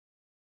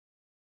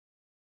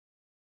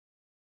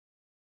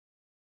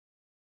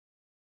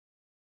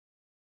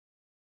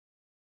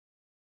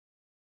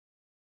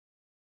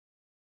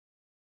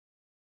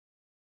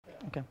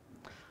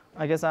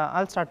I guess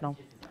I'll start now.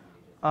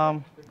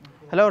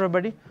 Hello,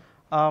 everybody.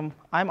 I'm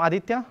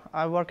Aditya.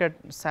 I work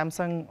at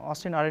Samsung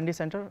Austin R&D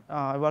Center.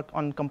 I work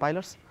on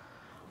compilers.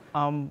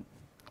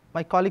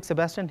 My colleague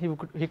Sebastian,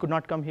 he could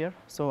not come here,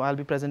 so I'll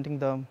be presenting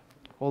the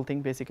whole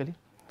thing basically.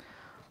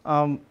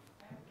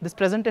 This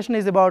presentation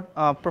is about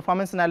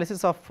performance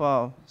analysis of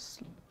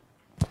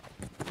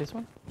this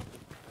one.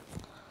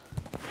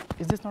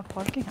 Is this not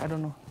working? I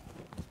don't know.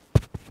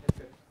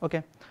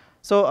 Okay.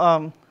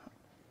 So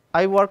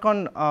I work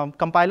on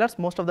compilers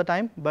most of the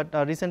time, but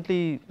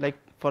recently, like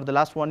for the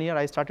last 1 year,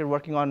 I started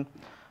working on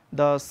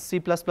the C++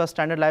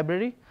 standard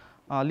library,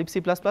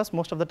 libc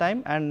most of the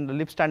time, and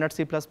libstandard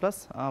C++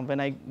 when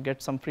I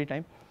get some free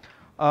time.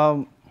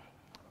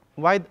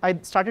 Why I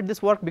started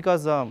this work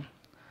because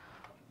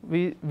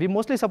we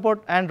mostly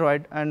support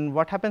Android, and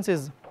what happens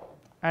is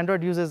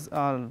Android uses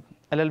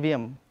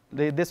LLVM.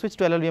 They switched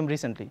to LLVM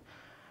recently,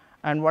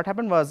 and what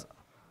happened was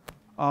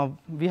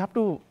we have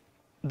to.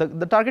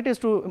 The target is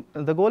to,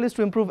 the goal is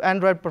to improve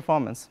Android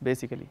performance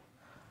basically.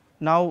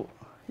 Now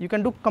you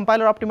can do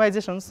compiler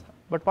optimizations,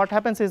 but what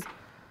happens is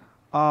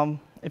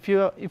if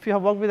you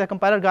have worked with a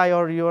compiler guy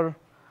or you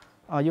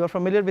are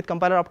familiar with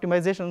compiler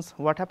optimizations,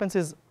 what happens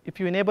is if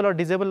you enable or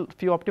disable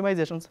few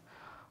optimizations,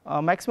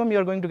 maximum you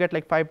are going to get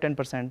like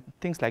 5–10%,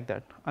 things like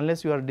that,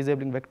 unless you are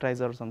disabling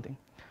vectorizer or something.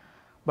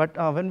 But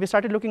when we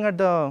started looking at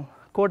the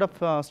code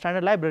of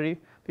standard library,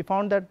 we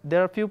found that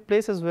there are few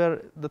places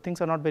where the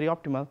things are not very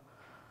optimal.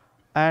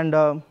 And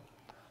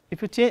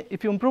if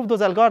you improve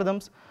those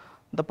algorithms,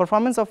 the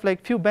performance of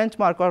like few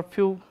benchmark or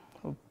few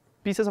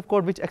pieces of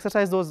code which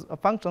exercise those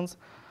functions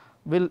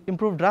will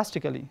improve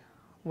drastically.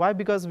 Why?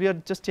 Because we are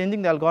just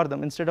changing the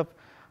algorithm instead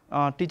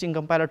of teaching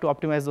compiler to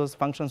optimize those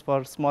functions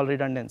for small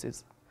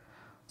redundancies.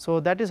 So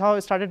that is how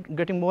I started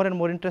getting more and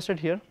more interested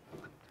here.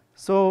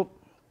 So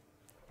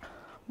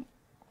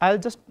I'll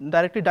just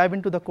directly dive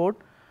into the code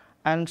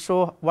and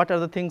show what are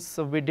the things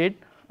we did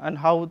and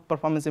how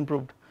performance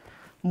improved.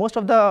 Most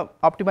of the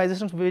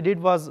optimizations we did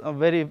was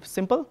very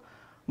simple,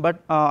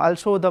 but I'll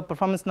show the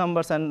performance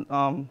numbers, and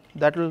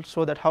that will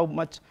show that how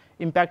much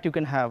impact you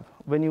can have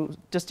when you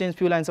just change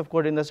few lines of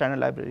code in the standard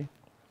library.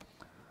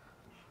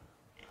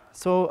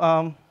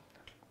 So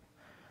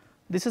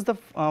this is the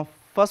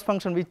first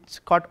function which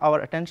caught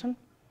our attention.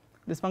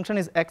 This function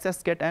is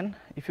xsgetn.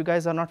 If you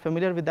guys are not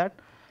familiar with that,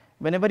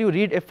 whenever you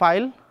read a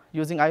file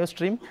using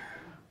IOStream,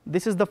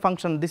 this is the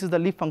function, this is the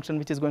lib function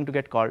which is going to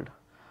get called.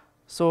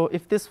 So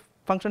if this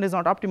function is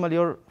not optimal,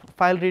 your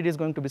file read is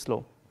going to be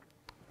slow.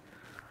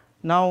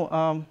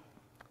 Now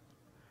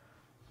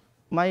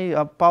my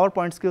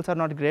PowerPoint skills are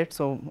not great,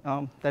 so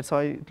that's how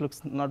it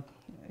looks. Not,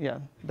 yeah,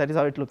 that is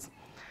how it looks.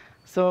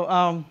 So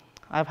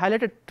I've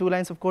highlighted 2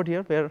 lines of code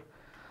here where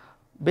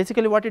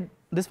basically what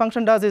this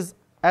function does is,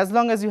 as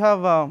long as you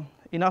have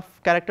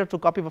enough character to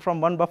copy from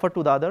one buffer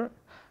to the other,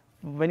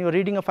 when you're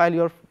reading a file,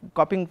 you're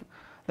copying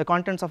the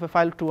contents of a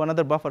file to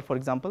another buffer, for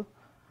example.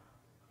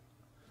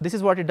 This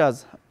is what it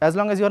does. As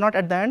long as you're not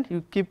at the end,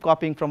 you keep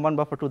copying from one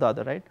buffer to the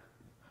other, right?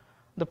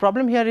 The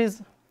problem here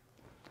is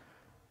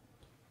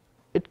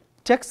it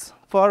checks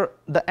for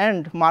the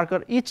end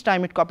marker each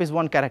time it copies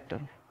one character,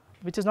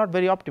 which is not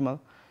very optimal,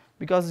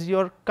 because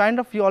you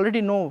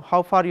already know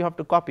how far you have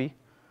to copy,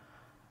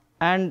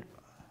 and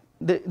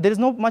there is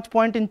no much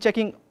point in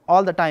checking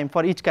all the time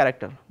for each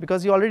character,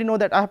 because you already know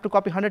that I have to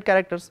copy 100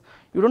 characters.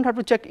 You don't have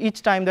to check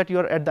each time that you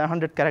are at the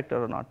 100th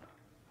character or not.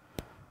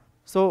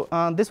 So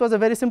this was a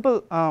very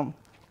simple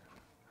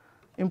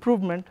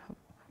improvement,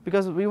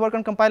 because we work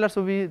on compiler,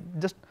 so we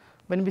just,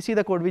 when we see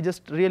the code, we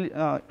just really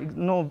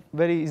know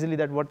very easily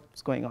that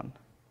what's going on.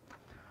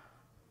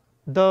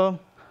 So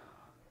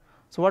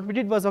what we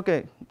did was,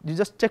 okay, you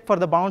just check for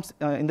the bounds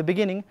in the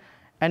beginning,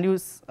 and you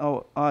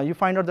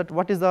find out that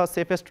what is the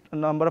safest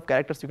number of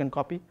characters you can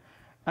copy,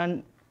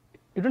 and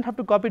you don't have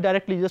to copy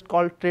directly. You just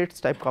call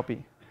traits type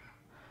copy,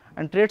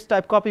 and traits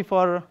type copy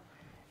for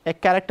a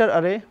character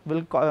array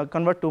will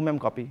convert to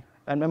memcopy,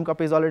 and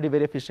memcopy is already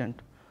very efficient,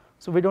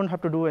 so we don't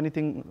have to do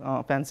anything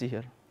fancy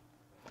here.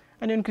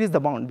 And you increase the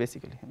bound,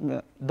 basically,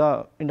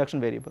 the induction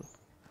variable.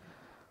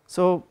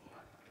 So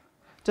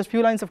just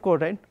few lines of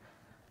code, right?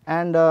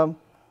 And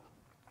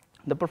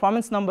the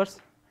performance numbers,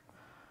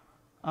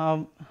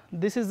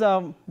 this is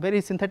a very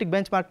synthetic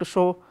benchmark to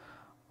show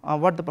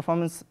what the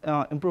performance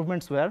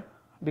improvements were,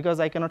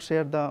 because I cannot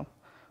share the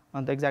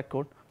exact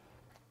code.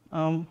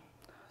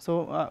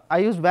 So I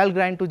used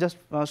valgrind to just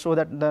show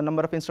that the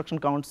number of instruction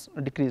counts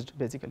decreased,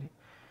 basically.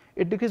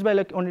 It decreased by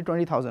like only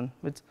 20,000,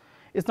 which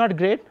is not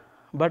great,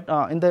 but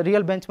in the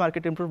real benchmark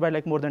it improved by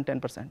like more than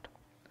 10%.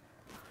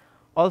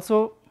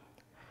 Also,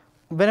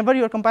 whenever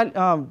you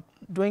are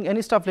doing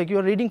any stuff, like you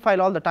are reading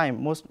file all the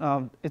time,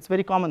 it's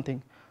very common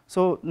thing.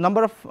 So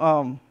number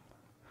of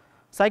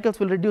cycles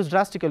will reduce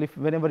drastically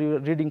whenever you are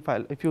reading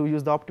file if you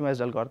use the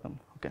optimized algorithm.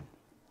 Okay.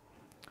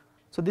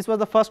 So this was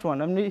the first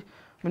one, and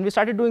when we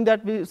started doing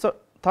that, we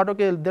thought,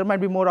 okay, there might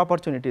be more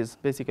opportunities,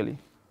 basically.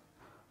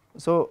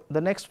 So the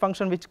next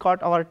function which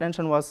caught our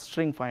attention was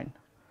string find,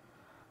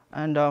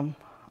 and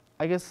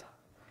I guess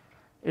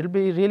It'll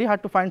be really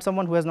hard to find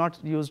someone who has not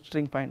used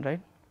string find, right?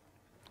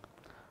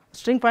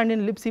 String find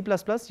in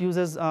libc++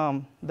 uses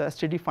the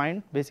std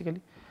find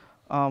basically,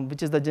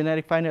 which is the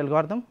generic find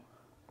algorithm.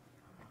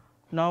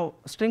 Now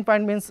string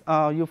find means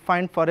you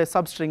find for a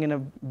substring in a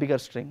bigger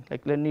string,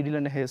 like needle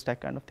in a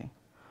haystack kind of thing.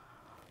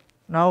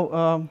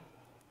 Now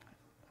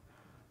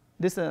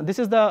this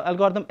is the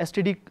algorithm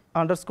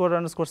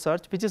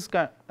std__search, which is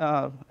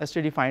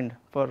std find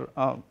for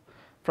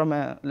from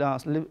a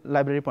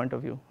library point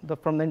of view,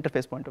 from the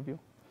interface point of view.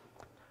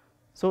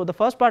 So the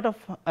first part of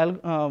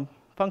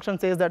function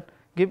says that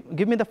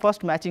give me the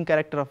first matching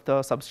character of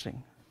the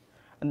substring,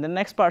 and the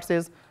next part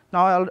says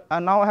now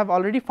I have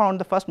already found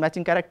the first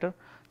matching character.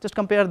 Just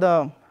compare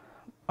the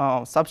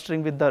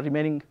substring with the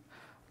remaining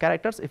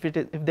characters if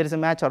there is a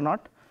match or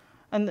not,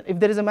 and if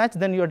there is a match,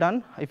 then you are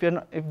done. If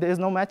there is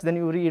no match, then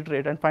you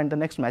reiterate and find the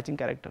next matching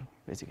character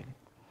basically.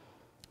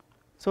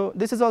 So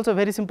this is also a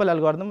very simple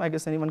algorithm. I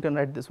guess anyone can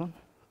write this one.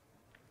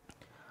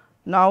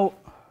 Now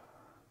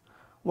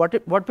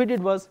what we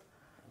did was,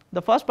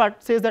 the first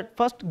part says that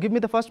first give me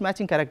the first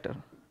matching character,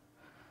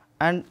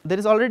 and there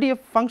is already a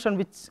function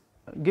which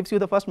gives you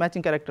the first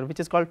matching character, which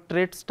is called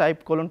traits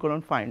type :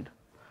 find,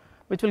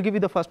 which will give you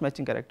the first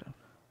matching character.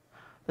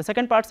 The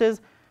second part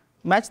says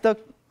match the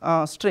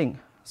string,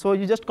 so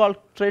you just call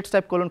traits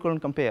type :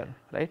 compare,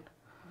 right?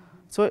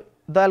 So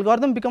the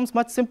algorithm becomes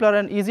much simpler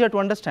and easier to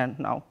understand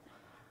now,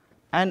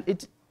 and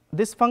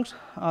this function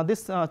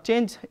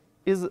change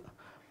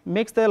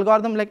makes the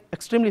algorithm like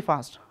extremely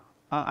fast.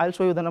 I'll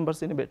show you the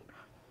numbers in a bit.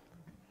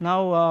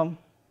 Now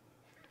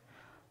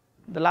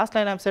the last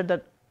line I've said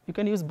that you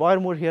can use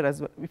Boyer-Moore here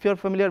as well. If you're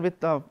familiar with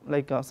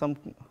some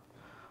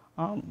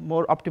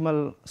more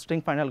optimal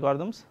string find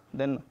algorithms,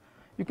 then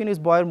you can use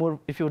Boyer-Moore.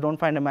 If you don't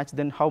find a match,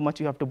 then how much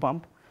you have to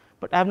bump.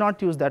 But I have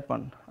not used that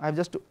one. I've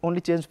just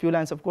only changed few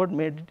lines of code,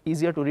 made it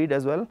easier to read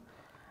as well,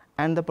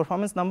 and the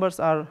performance numbers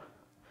are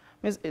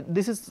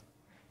this is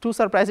too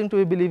surprising to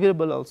be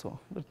believable also.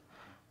 But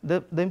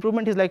the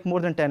improvement is like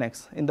more than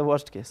 10x in the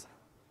worst case.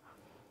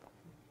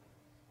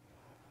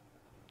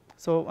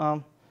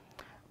 So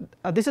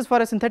this is for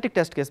a synthetic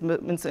test case.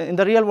 Means in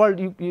the real world,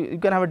 you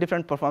can have a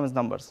different performance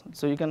numbers.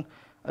 So you can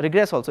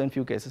regress also in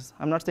few cases.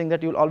 I'm not saying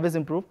that you will always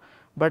improve,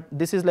 but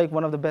this is like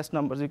one of the best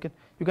numbers.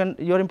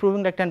 You're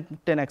improving like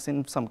 10x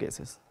in some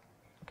cases.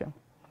 Okay.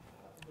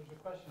 There's a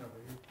question over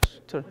here.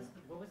 Sure.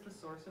 What was the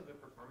source of the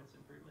performance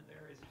improvement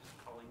there? Is it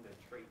just calling the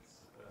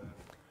traits?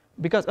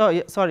 Because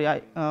yeah,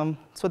 sorry.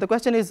 So the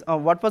question is,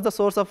 what was the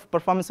source of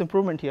performance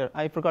improvement here?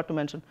 I forgot to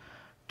mention.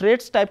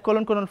 Traits type :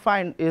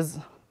 find is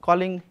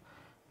calling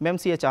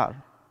memchr.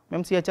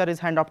 Memchr is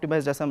hand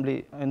optimized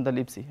assembly in the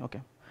libc.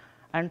 Okay,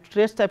 and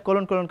trace type :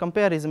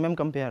 compare is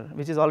memcompare,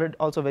 which is already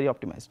also very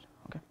optimized.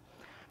 Okay,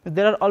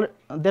 there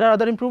are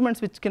other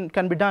improvements which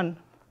can be done.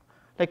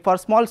 Like for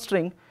small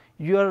string,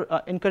 you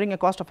are incurring a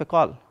cost of a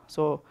call.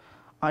 So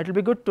it will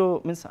be good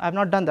to I have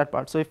not done that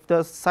part. So if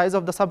the size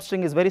of the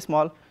substring is very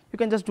small, you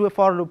can just do a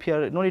for loop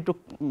here. No need to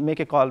make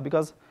a call,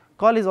 because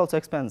call is also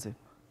expensive.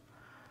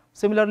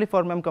 Similarly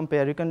for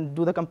memcompare, you can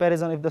do the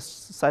comparison if the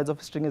size of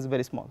a string is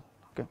very small.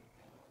 Okay.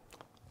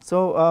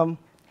 So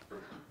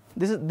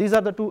these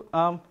are the two.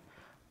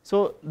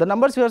 So the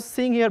numbers you are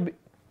seeing here,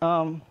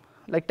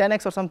 like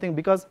 10x or something,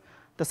 because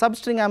the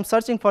substring I'm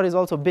searching for is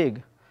also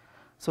big.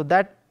 So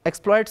that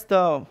exploits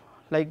the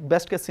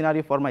best case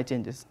scenario for my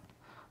changes.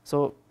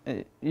 So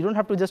you don't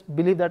have to just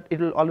believe that it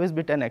will always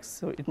be 10x.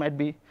 So it might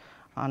be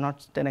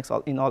not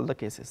 10x in all the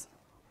cases.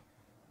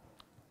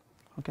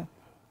 Okay.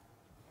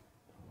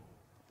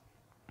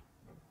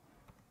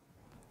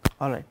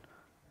 All right.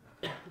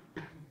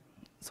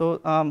 So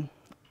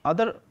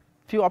other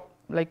few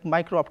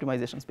micro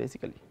optimizations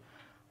basically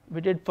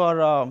we did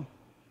for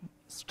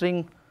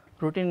string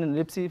routine in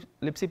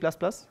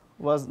libc++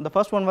 was, the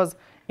first one was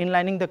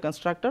inlining the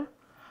constructor.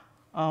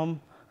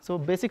 So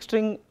basic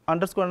string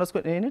underscore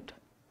init.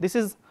 This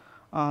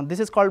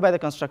is called by the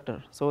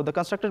constructor. So the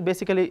constructor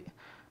basically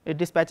it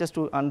dispatches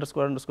to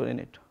underscore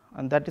init,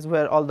 and that is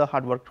where all the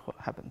hard work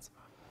happens.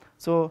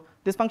 So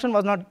this function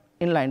was not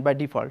inlined by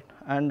default,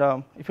 and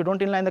if you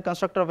don't inline the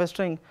constructor of a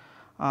string,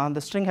 the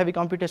string heavy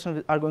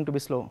computations are going to be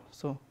slow.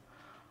 So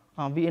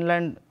we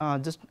inlined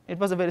it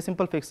was a very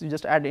simple fix. You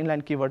just add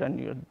inline keyword and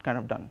you're kind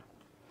of done.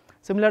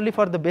 Similarly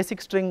for the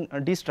basic string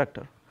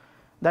destructor,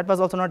 that was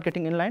also not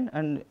getting inlined,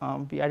 and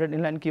we added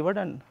inline keyword,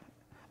 and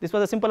this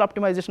was a simple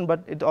optimization,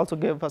 but it also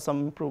gave us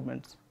some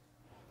improvements.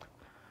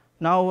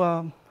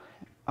 Now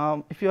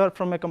if you are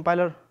from a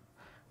compiler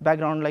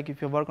background, like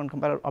if you work on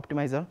compiler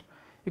optimizer,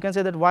 you can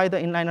say that why the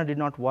inliner did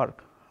not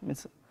work.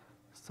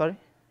 Sorry?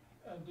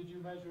 Did you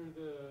measure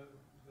the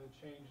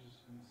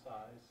changes in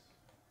size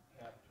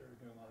after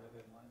doing all that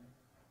inlining?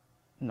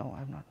 No, I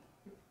have not.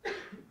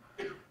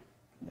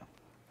 Yeah.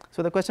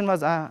 So the question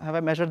was, have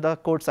I measured the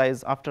code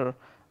size after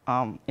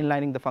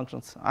inlining the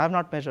functions? I have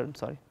not measured,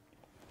 sorry.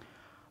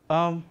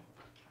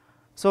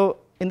 So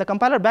in the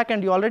compiler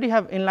backend, you already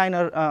have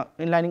inlining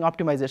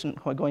optimization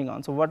going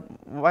on. So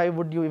why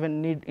would you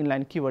even need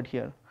inline keyword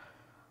here?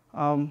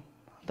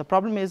 The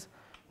problem is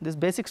this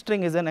basic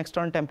string is an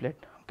external template.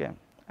 Okay,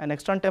 And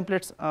external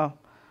templates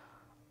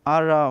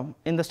are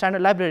in the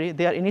standard library.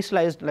 They are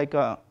initialized like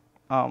a,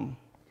 I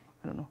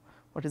don't know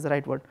what is the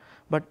right word,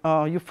 but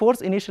you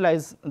force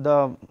initialize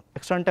the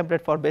external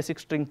template for basic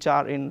string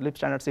char in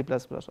libstandard C++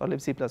 or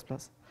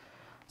libc++.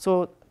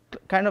 So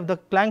kind of the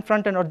client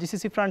front end or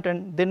GCC front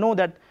end, they know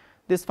that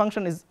this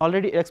function is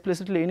already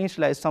explicitly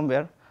initialized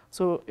somewhere,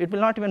 so it will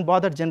not even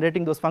bother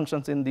generating those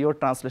functions in your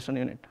translation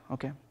unit.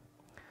 Okay.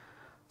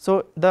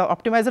 So the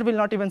optimizer will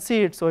not even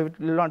see it, so it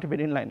will not even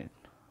inline it.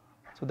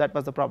 So that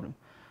was the problem.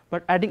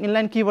 But adding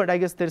inline keyword, I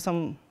guess there is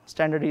some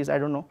standard is, I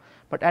don't know.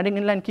 But adding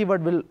inline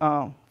keyword will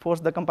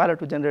force the compiler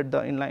to generate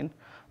the inline,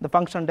 the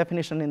function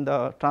definition in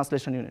the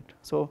translation unit.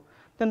 So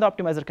then the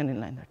optimizer can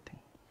inline that thing.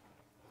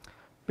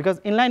 Because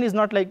inline is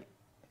not like,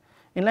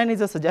 inline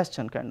is a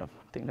suggestion kind of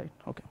thing, right?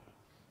 Okay.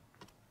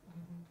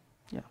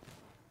 Yeah.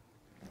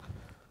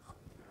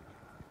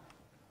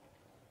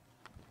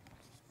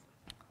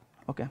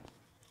 Okay.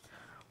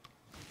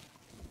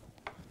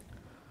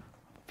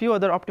 Few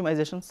other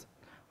optimizations.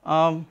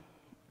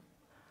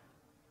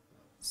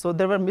 So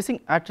there were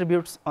missing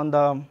attributes on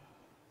the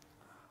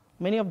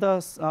many of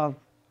the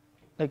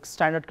like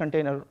standard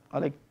container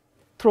like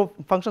throw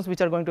functions which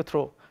are going to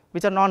throw,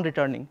 which are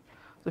non-returning.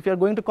 So if you are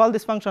going to call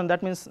this function,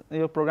 that means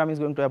your program is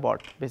going to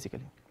abort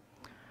basically.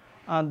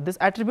 This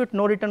attribute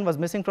no return was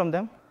missing from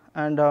them,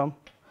 and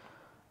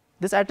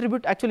this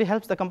attribute actually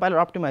helps the compiler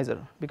optimizer,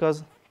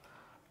 because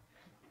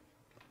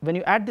when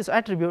you add this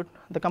attribute,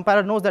 the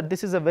compiler knows that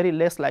this is a very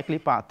less likely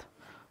path.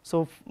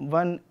 So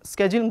when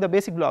scheduling the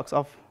basic blocks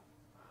of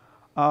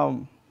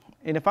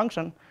in a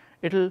function,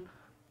 it will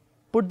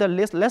put the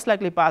less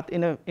likely path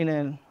in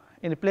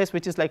a place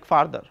which is like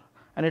farther,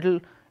 and it will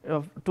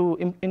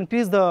to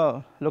increase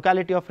the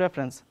locality of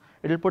reference,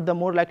 it will put the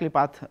more likely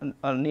path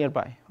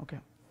nearby. Okay,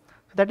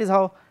 so that is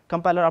how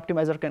compiler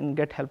optimizer can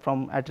get help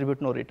from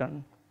attribute no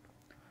return.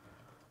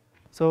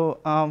 So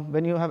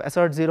when you have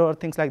assert 0 or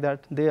things like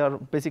that, they are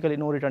basically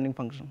no returning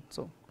function.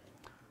 So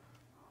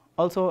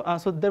also,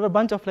 so there were a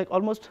bunch of like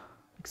almost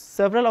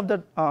several of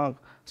the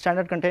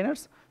standard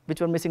containers which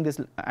were missing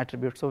this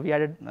attribute. So we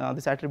added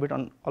this attribute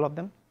on all of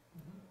them.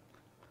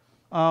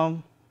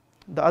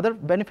 The other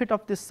benefit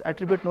of this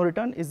attribute no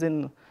return is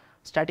in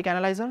static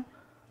analyzer,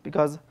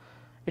 because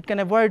it can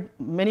avoid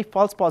many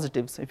false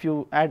positives if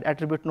you add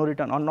attribute no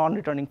return on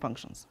non-returning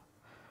functions.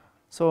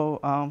 So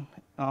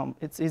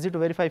it's easy to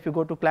verify if you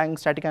go to Clang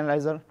static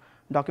analyzer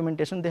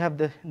documentation. They have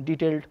the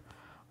detailed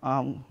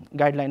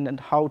guideline and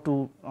how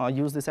to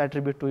use this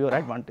attribute to your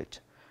advantage.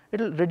 It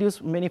will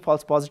reduce many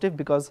false positives,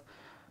 because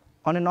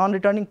on a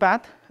non-returning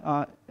path,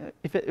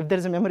 if there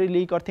is a memory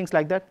leak or things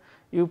like that,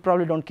 you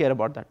probably don't care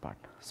about that part.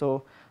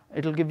 So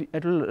it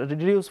will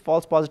reduce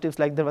false positives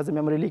like there was a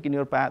memory leak in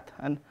your path,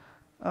 and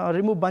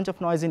remove bunch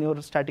of noise in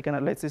your static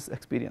analysis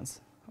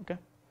experience. Okay.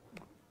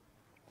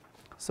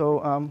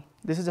 So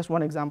this is just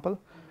one example.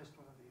 I missed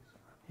one of these.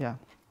 Yeah.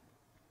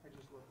 I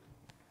just looked.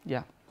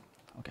 Yeah.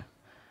 Okay.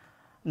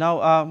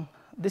 Now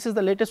this is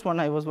the latest one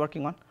I was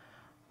working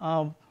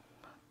on.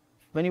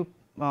 When you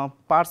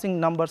parsing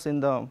numbers in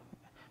the,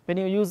 when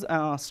you use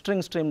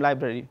stringstream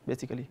library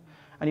basically,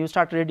 and you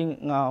start reading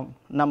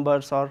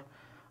numbers or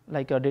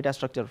like a data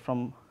structure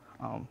from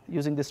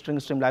using this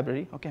stringstream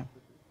library. Okay.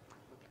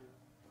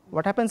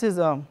 What happens is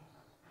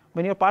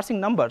when you're parsing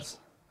numbers,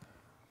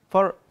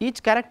 for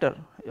each character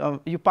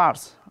you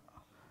parse,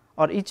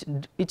 or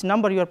each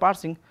number you are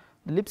parsing,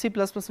 the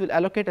libc++ will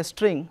allocate a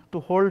string to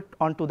hold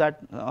onto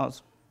that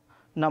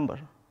number,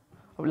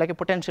 like a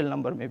potential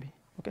number maybe.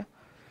 Okay.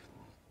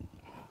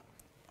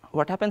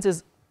 What happens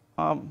is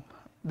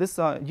this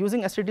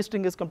using std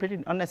string is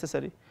completely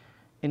unnecessary.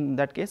 In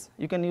that case,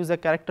 you can use a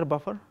character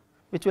buffer,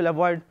 which will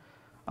avoid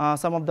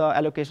some of the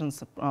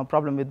allocations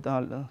problem with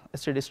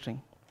std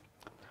string.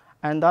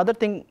 And the other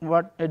thing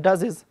what it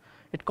does is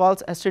it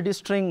calls std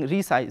string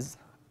resize.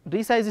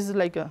 Resize is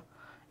like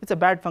it's a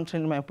bad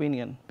function in my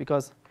opinion,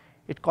 because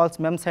it calls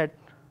memset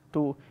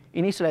to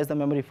initialize the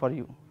memory for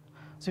you.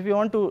 So if you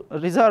want to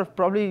reserve,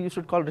 probably you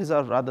should call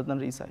reserve rather than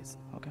resize.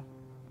 Okay.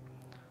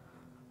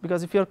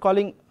 Because if you're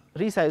calling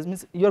resize,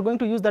 means you're going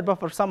to use that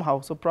buffer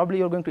somehow, so probably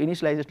you're going to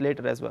initialize it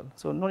later as well.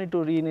 So no need to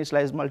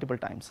reinitialize multiple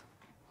times.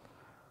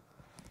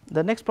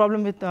 The next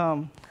problem with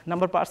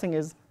number parsing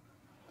is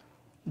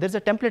there's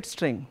a template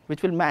string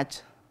which will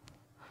match.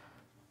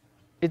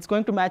 It's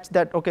going to match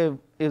that, okay,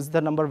 is the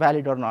number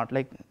valid or not?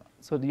 Like,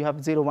 so you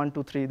have 0, 1,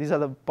 2, 3. These are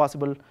the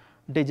possible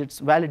digits,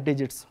 valid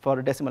digits for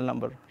a decimal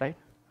number, right?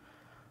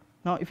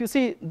 Now, if you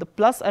see, the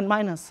plus and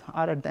minus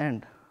are at the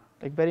end,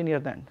 like very near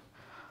the end.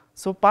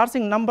 So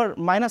parsing number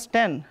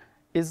 -10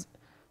 is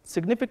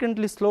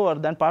significantly slower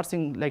than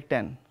parsing like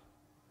 10.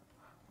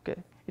 Okay,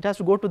 it has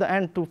to go to the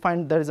end to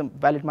find there is a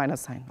valid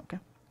minus sign. Okay,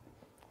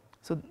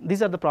 so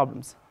these are the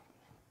problems.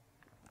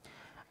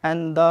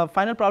 And the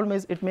final problem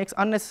is it makes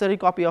unnecessary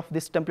copy of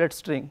this template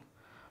string,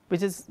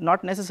 which is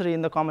not necessary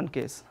in the common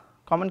case.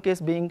 Common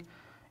case being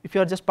if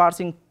you are just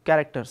parsing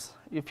characters,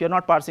 if you are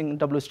not parsing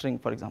W string,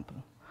 for example,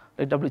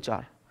 like W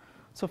char.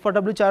 So for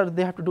W char,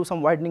 they have to do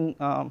some widening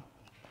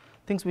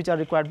things which are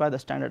required by the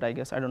standard, I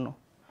guess, I don't know.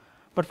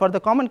 But for the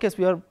common case,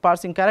 we are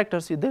parsing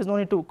characters. There is no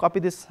need to copy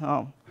this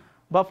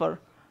buffer.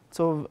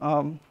 So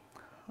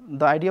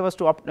the idea was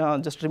to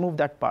just remove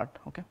that part.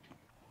 Okay.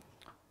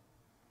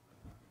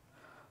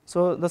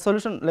 So the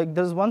solution, like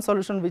there is one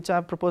solution which I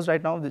have proposed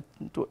right now,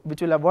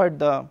 which will avoid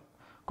the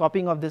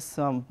copying of this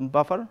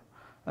buffer,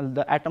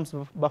 the atoms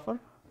buffer,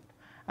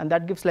 and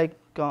that gives like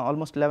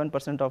almost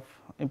 11% of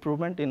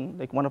improvement in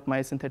like one of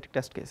my synthetic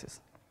test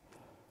cases.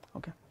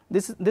 Okay.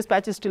 This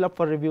patch is still up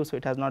for review, so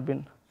it has not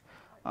been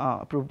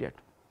approved yet.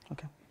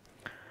 Okay.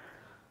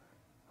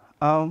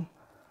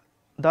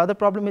 The other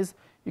problem is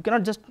you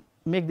cannot just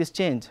make this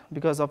change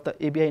because of the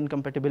ABI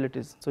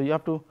incompatibilities. So you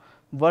have to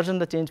version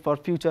the change for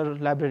future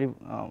library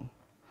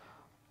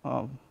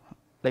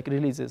like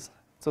releases.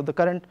 So the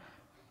current,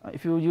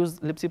 if you use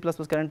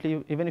libc++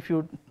 currently, even if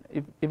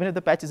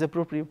the patch is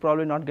approved, you're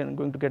probably not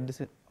going to get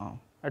this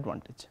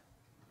advantage.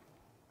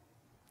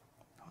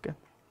 Okay.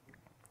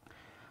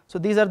 So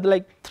these are the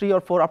like 3 or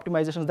 4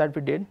 optimizations that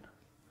we did.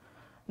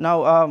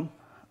 Now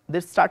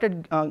this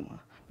started.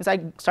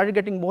 I started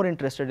getting more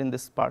interested in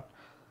this part.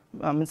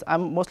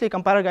 I'm mostly a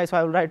compiler guy, so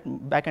I will write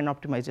backend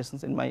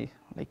optimizations in my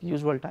like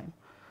usual time.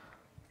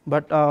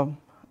 But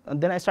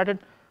then I started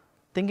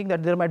thinking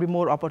that there might be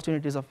more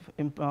opportunities of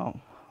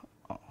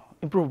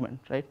improvement,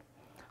 right?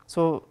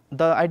 So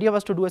the idea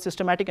was to do a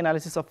systematic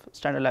analysis of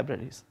standard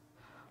libraries.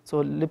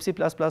 So libc++,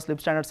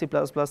 libstandard C++,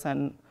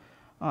 and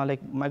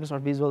like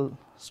Microsoft Visual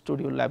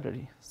Studio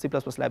library, C++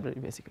 library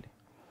basically.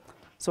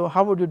 So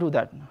how would you do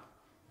that?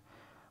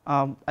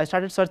 I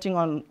started searching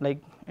on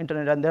like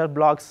internet, and there are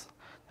blogs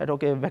that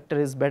okay, vector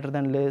is better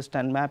than list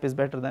and map is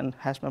better than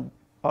hash map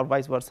or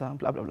vice versa,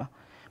 blah blah blah.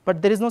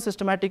 But there is no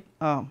systematic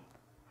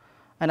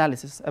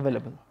analysis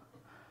available.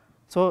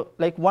 So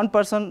like one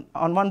person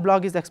on one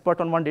blog is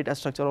expert on one data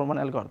structure or one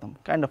algorithm,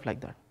 kind of like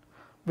that,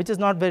 which is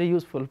not very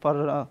useful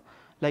for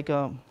like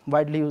a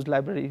widely used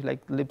library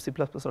like libc++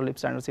 or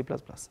libstandard C++.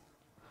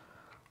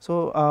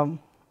 So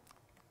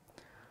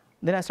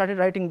then I started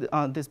writing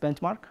this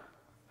benchmark.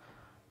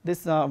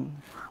 This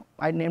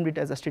I named it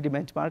as STD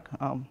benchmark.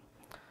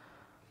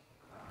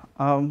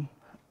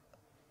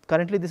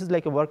 Currently, this is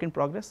like a work in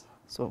progress.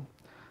 So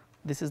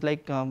this is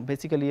like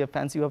basically a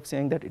fancy way of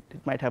saying that it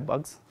might have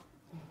bugs.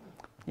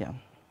 Yeah.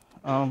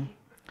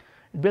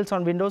 It builds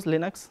on Windows,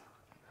 Linux.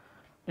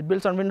 It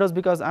builds on Windows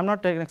because I'm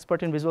not an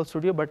expert in Visual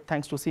Studio, but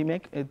thanks to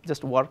CMake, it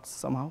just works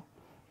somehow.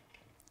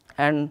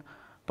 And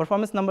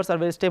performance numbers are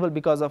very stable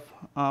because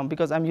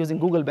I'm using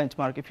Google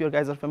Benchmark. If you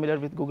guys are familiar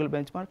with Google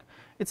Benchmark,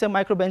 it's a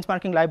micro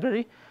benchmarking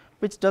library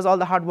which does all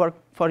the hard work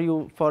for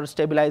you for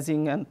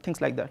stabilizing and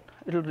things like that.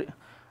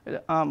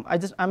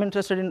 I'm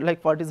interested in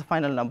like what is the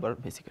final number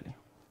basically.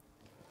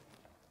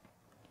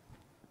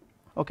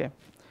 Okay,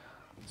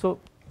 so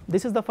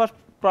this is the first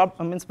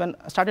problem. When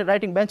I started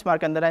writing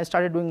benchmark and then I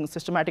started doing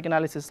systematic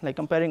analysis like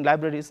comparing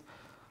libraries.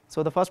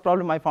 So the first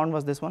problem I found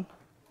was this one.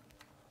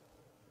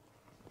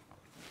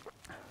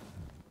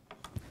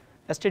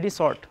 STD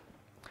sort.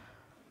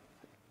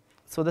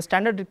 So the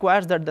standard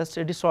requires that the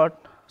STD sort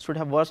should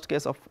have worst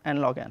case of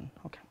n log n.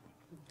 Okay.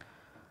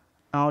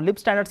 Now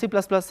libstandard C++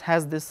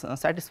 has this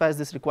satisfies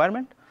this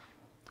requirement.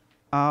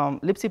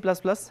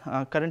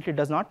 libc++ currently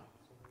does not.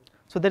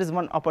 So there is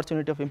one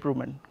opportunity of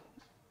improvement.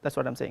 That's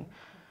what I'm saying.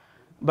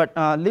 But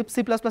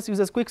libc++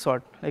 uses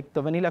quicksort, like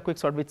the vanilla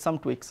quicksort with some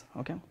tweaks.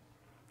 Okay.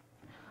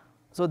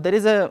 So there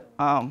is a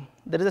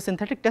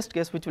synthetic test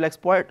case which will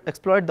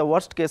exploit the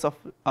worst case of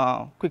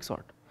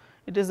quicksort.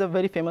 It is a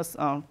very famous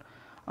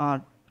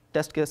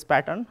test case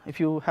pattern. If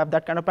you have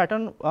that kind of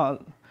pattern,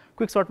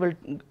 quicksort will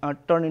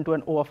turn into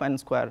an O of n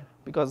square,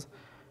 because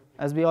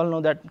as we all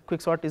know that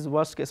quicksort is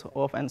worst case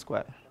O of n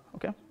square.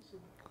 Okay,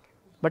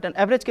 but in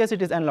average case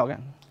it is n log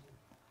n.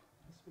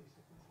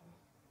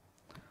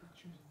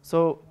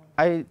 So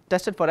I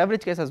tested for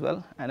average case as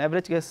well, and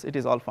average case it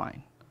is all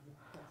fine.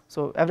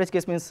 So average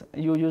case means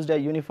you used a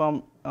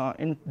uniform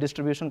in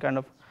distribution kind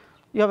of.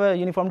 You have a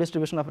uniform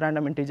distribution of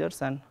random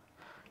integers, and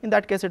in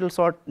that case it will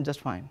sort just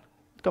fine.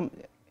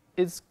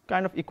 It's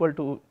kind of equal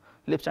to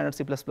libstandard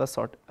C++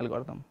 sort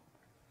algorithm.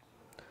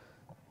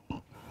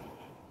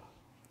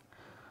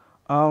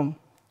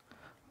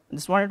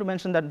 Just wanted to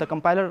mention that the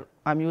compiler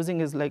I'm using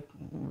is like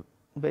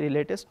very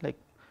latest, like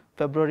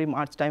February,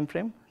 March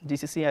timeframe,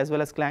 GCC as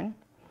well as Clang,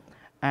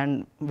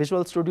 and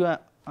Visual Studio.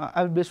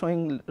 I will be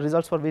showing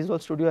results for Visual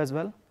Studio as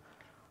well.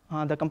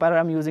 The compiler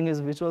I'm using is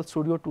Visual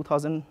Studio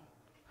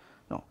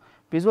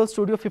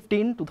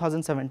 15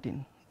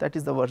 2017. That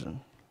is the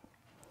version.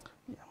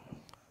 Yeah.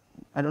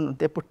 I don't know.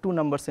 They put 2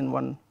 numbers in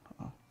one.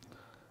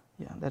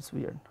 Yeah, that's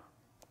weird.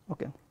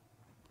 Okay.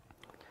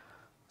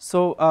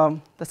 So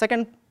the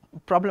second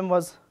problem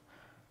was,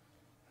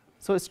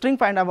 so string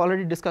find I've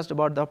already discussed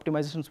about the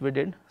optimizations we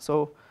did.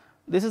 So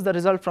this is the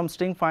result from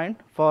string find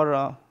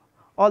for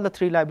all the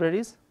 3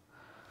 libraries.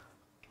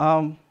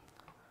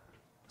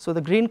 So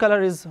the green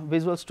color is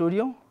Visual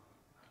Studio,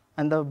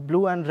 and the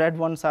blue and red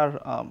ones are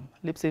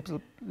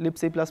libc++,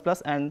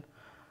 and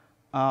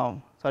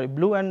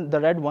blue and the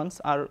red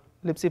ones are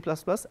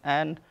libc++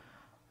 and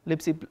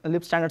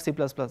libstandard C++.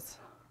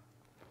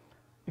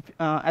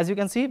 As you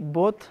can see,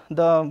 both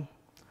the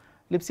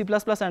libc++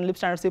 and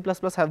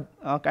libstdc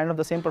have kind of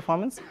the same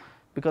performance,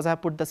 because I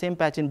have put the same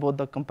patch in both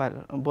the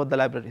compiler, both the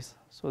libraries.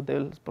 So they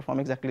will perform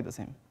exactly the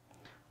same.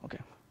 Okay.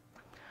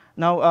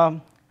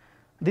 Now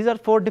these are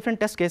 4 different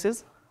test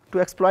cases to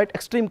exploit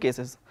extreme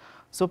cases.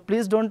 So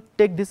please don't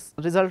take this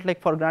result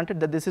like for granted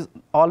that this is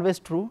always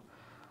true.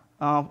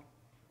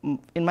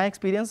 In my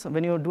experience,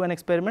 when you do an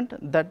experiment,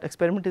 that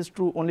experiment is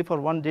true only for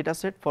one data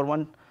set for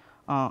one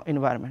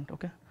environment.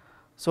 Okay.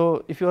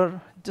 So if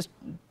you're just,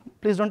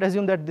 please don't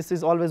assume that this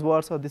is always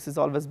worse or this is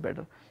always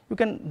better. You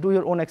can do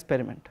your own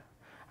experiment.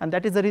 And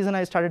that is the reason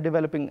I started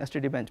developing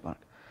STD benchmark,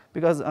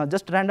 because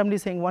just randomly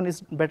saying one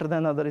is better than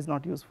another is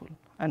not useful.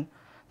 And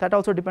that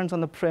also depends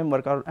on the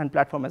framework and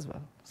platform as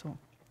well.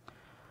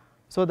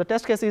 So the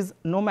test case is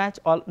no match.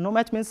 No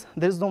match means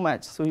there is no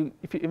match. So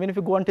even if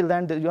you go until the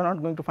end, you are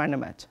not going to find a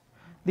match.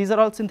 These are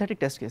all synthetic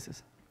test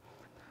cases.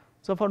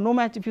 So for no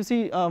match, if you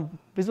see,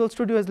 Visual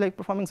Studio is like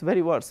performing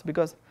very worse,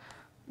 because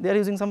they are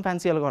using some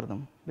fancy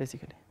algorithm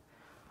basically.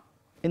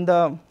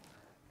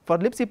 For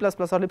libc++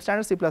 or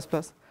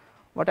libstdc,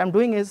 what I'm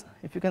doing is,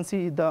 if you can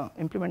see the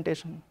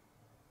implementation,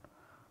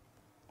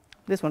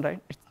 this one, right?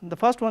 The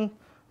first one,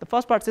 the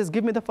first part says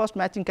give me the first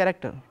matching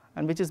character,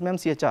 and which is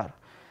memchr.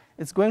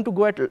 It's going to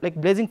go at like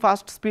blazing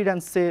fast speed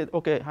and say,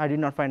 okay, I did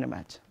not find a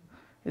match.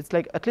 It's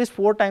like at least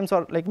 4 times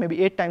or like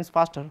maybe 8 times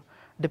faster,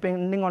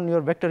 depending on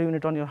your vector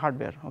unit on your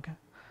hardware. Okay.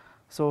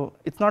 So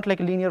it's not like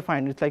a linear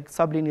find, it's like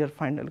sublinear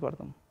find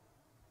algorithm.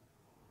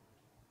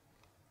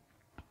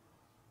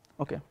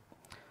 Okay.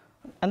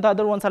 And the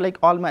other ones are like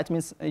all match,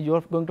 means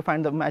you're going to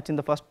find the match in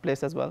the first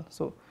place as well.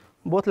 So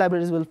both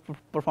libraries will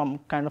perform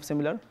kind of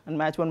similar, and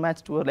match 1,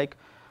 match 2 are like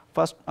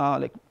first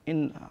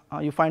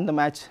you find the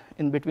match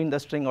in between the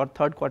string or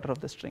third quarter of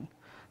the string.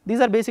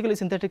 These are basically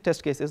synthetic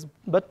test cases,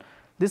 but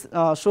this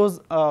shows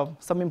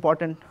some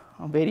important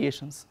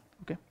variations.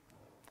 Okay.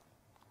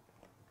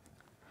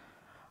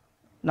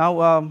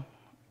 Now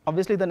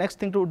obviously the next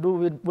thing to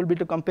do will be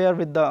to compare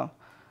with the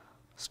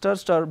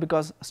str,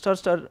 because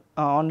str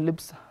on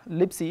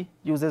libc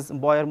uses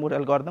Boyer-Moore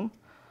algorithm,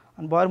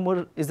 and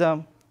Boyer-Moore is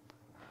a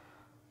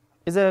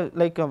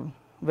like a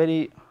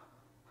very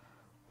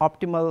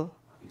optimal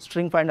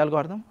string find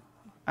algorithm,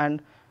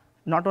 and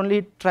not only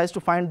it tries to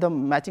find the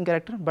matching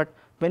character, but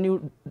when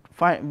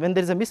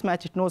there is a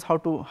mismatch, it knows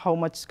how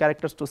much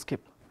characters to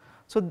skip.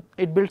 So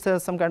it builds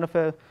some kind of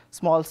a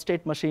small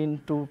state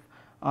machine to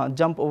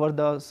jump over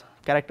those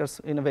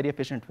characters in a very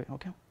efficient way.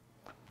 Okay.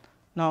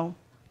 Now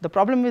the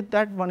problem with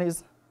that one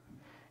is,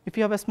 if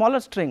you have a smaller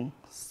string,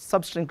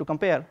 substring to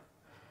compare,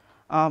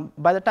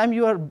 by the time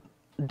you are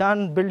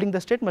done building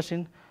the state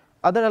machine,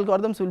 other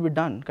algorithms will be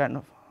done kind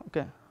of.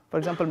 Okay. For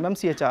example,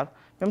 memchr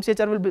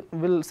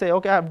will say,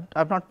 okay,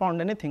 I've not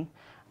found anything,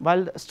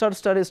 while str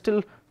is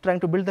still trying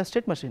to build the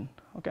state machine.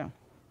 Okay.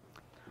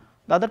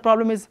 The other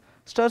problem is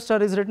str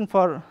is written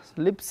for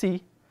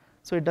libc,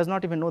 so it does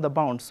not even know the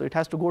bounds. So it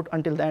has to go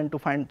until the end to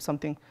find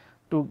something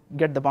to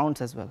get the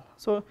bounds as well.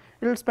 So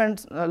it will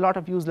spend a lot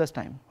of useless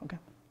time. Okay.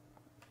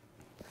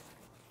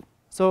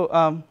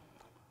 So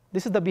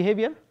this is the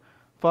behavior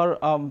for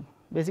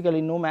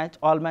basically no match,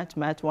 all match,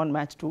 match 1,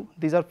 match 2.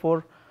 These are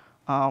 4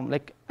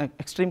 like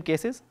extreme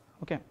cases.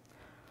 Okay.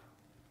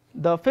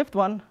 The 5th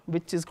one,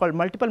 which is called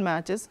multiple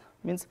matches,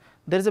 means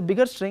there is a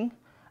bigger string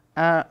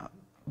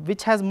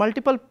which has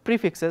multiple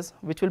prefixes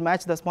which will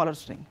match the smaller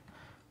string.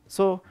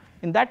 So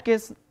in that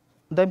case,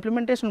 the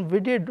implementation we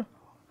did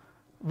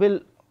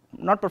will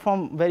not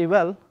perform very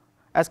well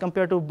as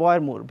compared to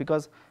Boyer-Moore,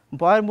 because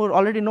Boyer-Moore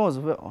already knows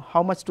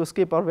how much to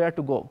skip or where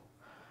to go.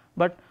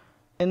 But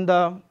in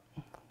the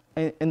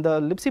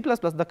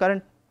libc++, the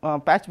current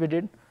patch we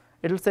did,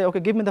 it will say, okay,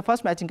 give me the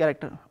first matching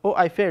character. Oh,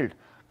 I failed.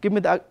 Give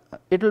me the.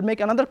 It will make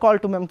another call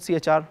to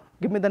memchr.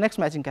 Give me the next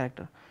matching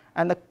character,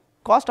 and the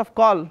cost of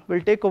call will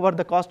take over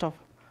the cost of.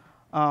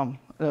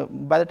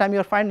 By the time you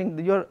are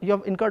finding, you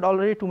have incurred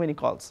already too many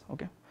calls.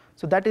 Okay,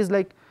 so that is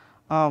like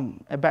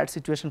a bad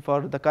situation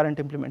for the current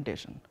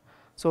implementation.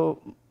 So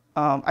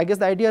I guess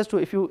the idea is to,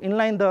 if you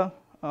inline the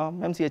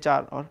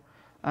memchr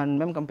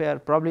and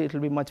memcompare, probably it will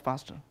be much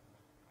faster.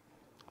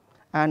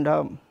 And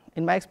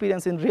in my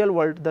experience in real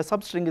world, the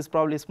substring is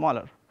probably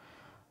smaller.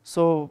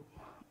 So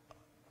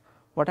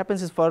what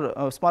happens is, for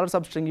a smaller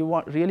substring,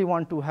 you really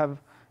want to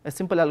have a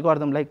simple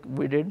algorithm like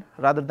we did,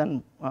 rather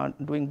than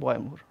doing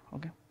Boyer-Moore.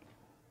 Okay.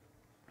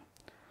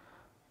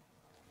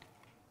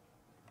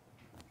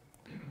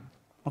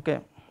 Okay,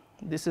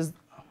 this is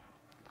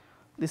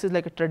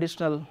like a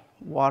traditional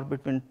war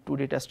between 2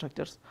 data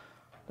structures,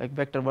 like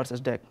vector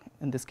versus dec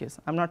in this case.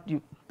 I'm not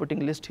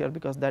putting list here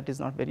because that is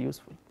not very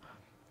useful.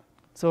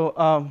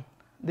 So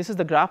this is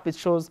the graph which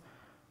shows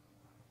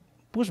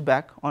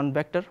pushback on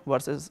vector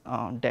versus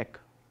dec.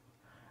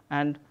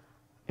 And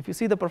if you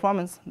see the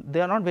performance, they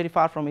are not very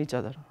far from each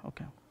other.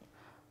 Okay.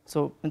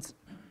 So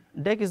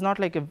dec is not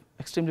like an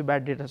extremely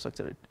bad data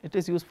structure. It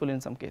is useful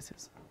in some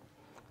cases,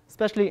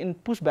 especially in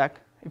pushback.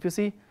 If you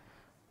see,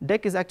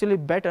 dec is actually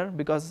better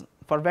because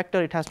for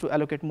vector it has to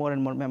allocate more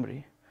and more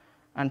memory,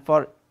 and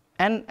for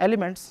n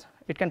elements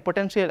it can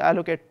potentially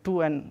allocate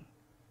 2 and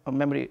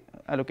memory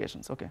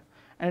allocations, okay,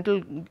 and it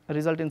will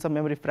result in some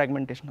memory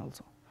fragmentation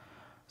also.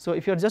 So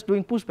if you're just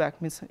doing pushback,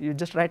 means you're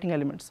just writing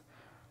elements,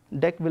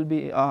 DEC will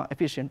be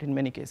efficient in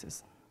many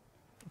cases,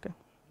 okay.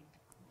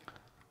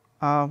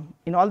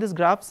 In all these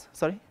graphs,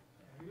 sorry?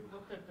 Have you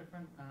looked at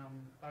different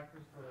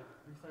factors for like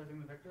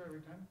resizing the vector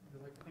every time?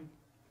 Because like I think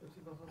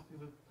C++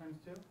 uses times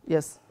 2.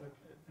 Yes. But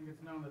I think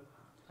it's known that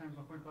times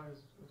 1.5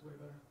 is way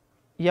better.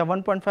 Yeah,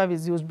 1.5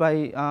 is used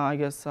by I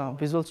guess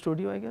Visual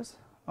Studio, I guess,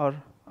 or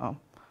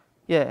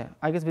yeah,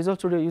 I guess Visual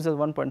Studio uses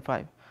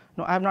 1.5.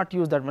 No, I have not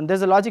used that one.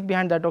 There's a logic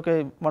behind that.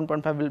 Okay,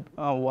 1.5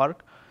 will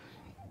work,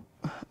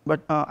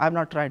 but I have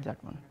not tried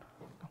that one.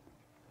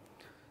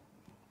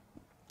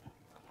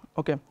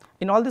 Okay,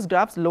 in all these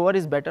graphs, lower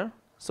is better.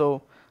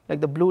 So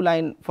like the blue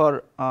line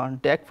for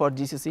DEC for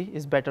GCC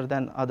is better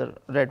than other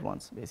red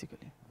ones,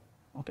 basically.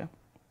 Okay.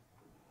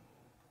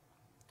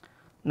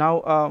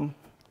 Now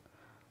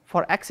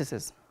for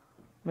accesses,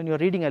 when you are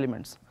reading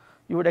elements,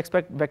 you would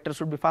expect vector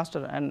should be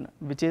faster, and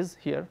which is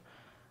here.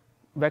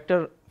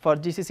 Vector for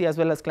GCC as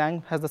well as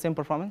Clang has the same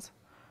performance,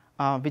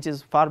 which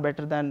is far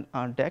better than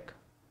DEC,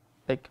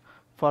 like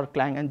for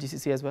Clang and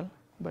GCC as well.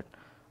 But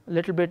a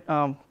little bit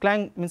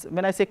Clang means,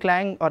 when I say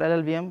Clang or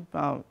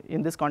LLVM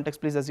in this context,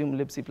 please assume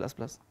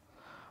libc++.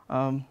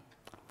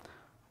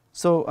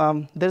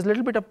 So there's a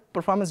little bit of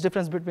performance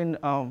difference between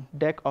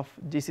DEC of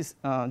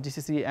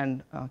GCC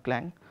and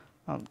Clang.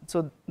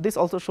 So this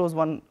also shows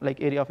one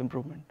like area of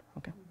improvement.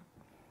 Okay.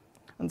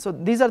 And so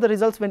these are the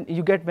results when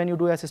you get when you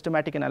do a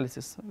systematic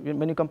analysis,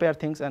 when you compare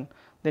things and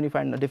then you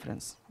find the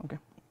difference. Okay.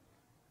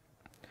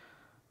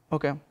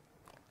 Okay.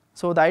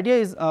 So the idea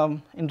is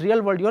in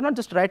real world, you're not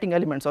just writing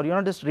elements or you're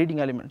not just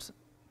reading elements.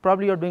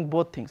 Probably you're doing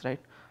both things, right?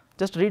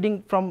 Just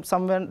reading from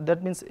somewhere,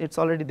 that means it's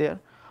already there.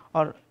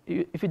 Or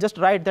if you just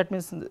write, that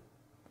means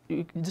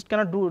you just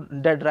cannot do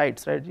dead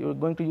writes, right? You're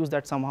going to use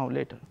that somehow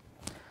later.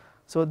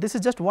 So this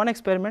is just one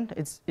experiment.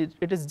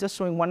 It is just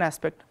showing one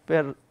aspect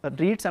where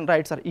reads and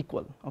writes are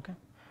equal. Okay.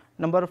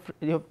 Number of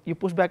you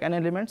push back n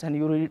elements and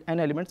you read n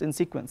elements in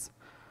sequence.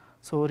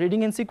 So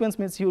reading in sequence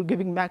means you're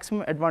giving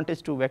maximum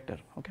advantage to vector.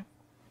 Okay.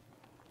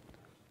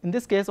 In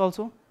this case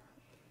also,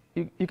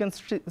 you can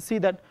see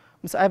that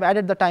I've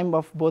added the time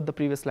of both the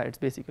previous slides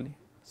basically.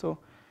 So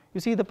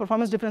you see the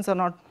performance difference are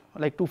not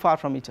like too far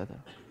from each other.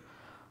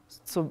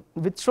 So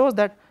which shows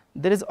that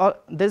there's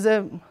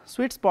a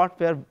sweet spot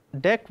where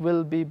DEC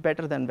will be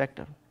better than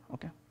vector.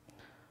 Okay.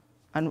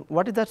 And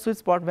what is that sweet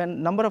spot?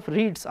 When number of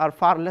reads are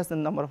far less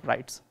than number of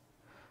writes.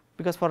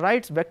 Because for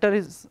writes, vector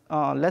is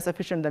less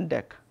efficient than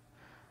DEC.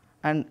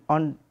 And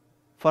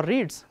for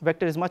reads,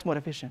 vector is much more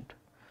efficient.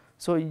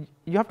 So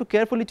you have to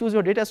carefully choose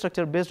your data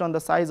structure based on the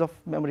size of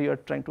memory you're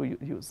trying to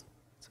use.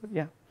 So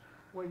yeah.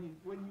 When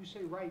you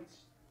say writes,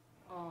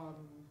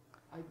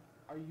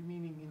 are you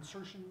meaning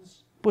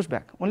insertions?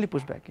 Pushback, only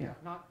pushback. Yeah.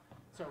 Not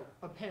so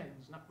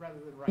appends, not rather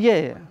than writing.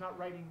 Yeah. Not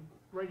writing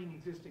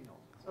existing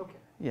elements. Okay.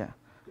 Yeah.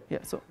 Yeah.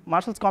 So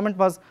Marshall's comment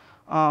was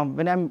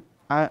when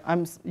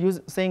I'm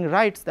saying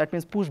writes, that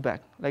means pushback,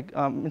 like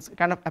it's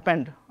kind of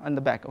append on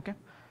the back. Okay.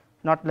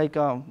 Not like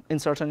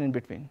insertion in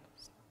between.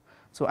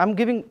 So I'm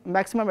giving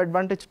maximum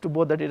advantage to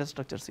both the data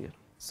structures here.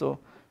 So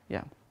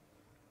yeah.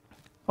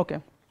 Okay.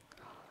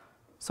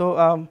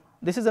 So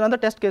this is another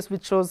test case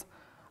which shows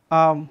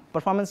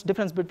performance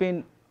difference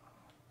between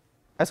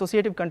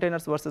associative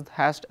containers versus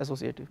hashed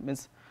associative,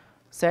 means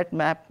set,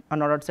 map,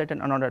 unordered set,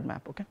 and unordered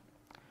map. Okay.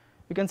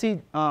 You can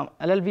see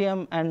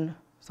LLVM and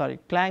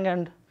Clang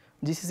and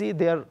GCC,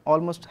 they are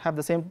almost have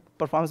the same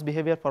performance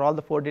behavior for all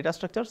the 4 data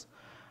structures,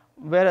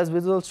 whereas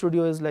Visual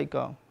Studio is like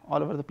all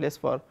over the place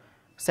for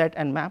set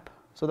and map.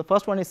 So the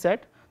first one is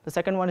set, the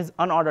second one is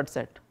unordered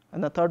set,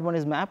 and the third one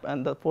is map,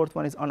 and the fourth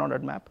one is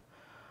unordered map.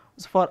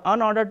 So for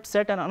unordered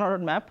set and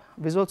unordered map,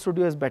 Visual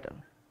Studio is better,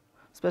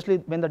 especially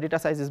when the data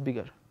size is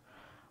bigger.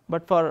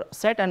 But for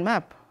set and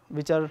map,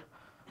 which are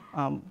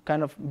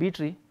kind of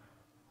B-tree,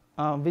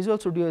 Visual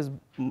Studio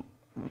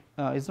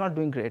is not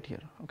doing great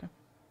here. Okay.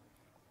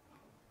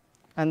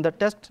 And the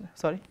test,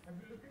 sorry. Have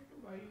you looked into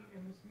why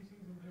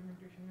MSVC's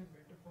implementation is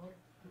better for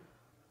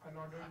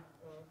unordered?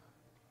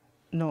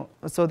 No.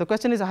 So the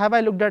question is, have I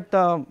looked at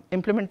the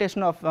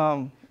implementation of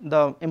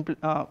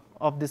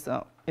this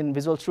in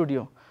Visual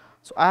Studio?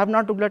 So I have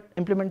not looked at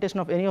implementation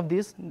of any of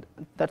these.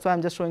 That's why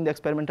I'm just showing the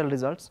experimental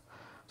results.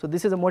 So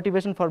this is a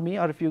motivation for me,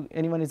 or if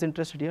anyone is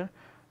interested here,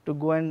 to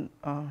go and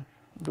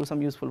do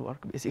some useful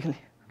work, basically.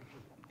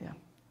 Yeah.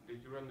 Did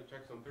you run the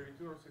checks on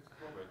 32 or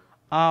 64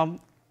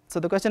 bits? So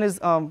the question is,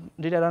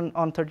 did I run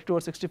on 32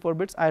 or 64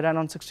 bits? I ran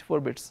on 64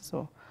 bits.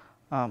 So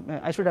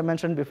I should have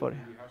mentioned before. The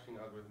hashing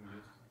algorithm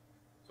used.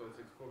 So on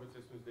 64-bit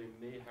systems, they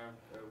may have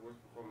worse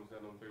performance than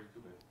on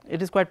 32-bit.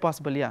 It is quite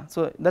possible, yeah.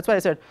 So that's why I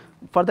said,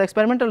 for the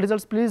experimental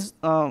results, please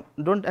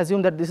don't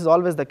assume that this is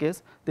always the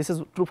case. This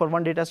is true for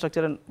one data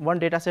structure and one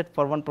data set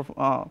for one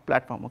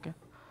platform, okay?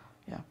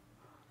 Yeah.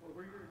 What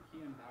were your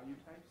key and value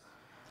types?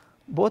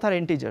 Both are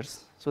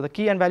integers. So the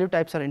key and value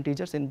types are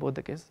integers in both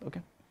the cases,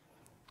 okay?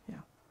 Yeah.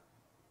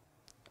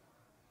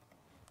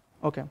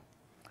 Okay.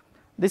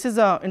 This is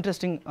an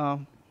interesting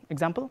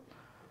example.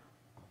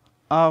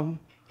 On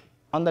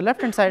the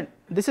left hand side,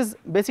 this is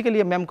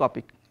basically a mem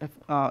copy,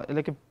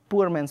 like a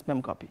poor man's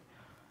mem copy.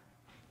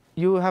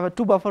 You have a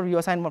 2 buffer, you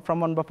assign from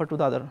one buffer to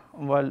the other,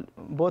 while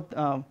both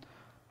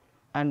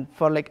and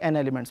for like n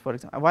elements, for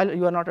example. While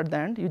you are not at the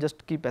end, you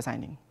just keep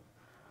assigning.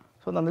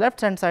 So on the left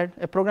hand side,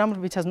 a programmer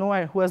which has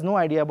who has no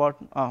idea about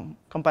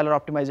compiler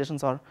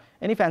optimizations or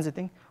any fancy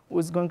thing, who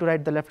is going to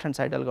write the left hand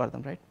side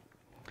algorithm, right?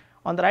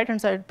 On the right hand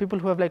side, people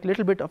who have like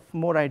little bit of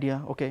more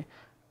idea, okay,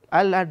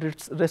 I'll add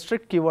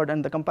restrict keyword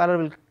and the compiler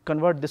will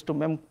convert this to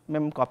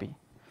mem copy,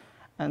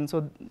 and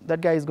so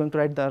that guy is going to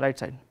write the right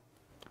side.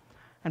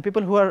 And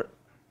people who are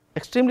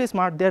extremely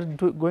smart, they're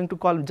going to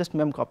call just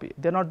mem copy.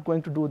 They're not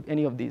going to do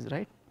any of these,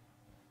 right?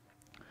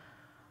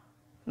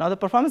 Now the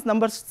performance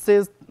numbers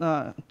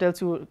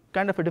tells you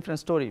kind of a different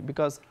story,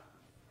 because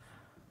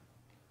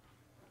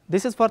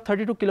this is for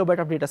 32 kilobyte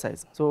of data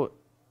size. So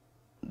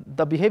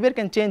the behavior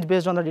can change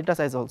based on the data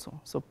size also.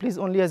 So please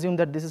only assume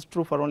that this is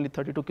true for only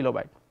 32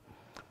 kilobyte.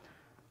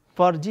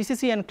 For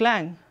GCC and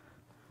Clang,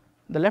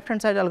 the left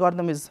hand side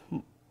algorithm is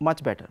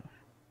much better.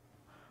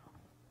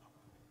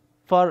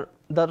 For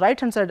the right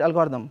hand side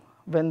algorithm,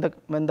 when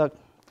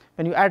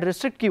you add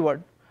restrict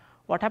keyword,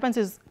 what happens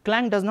is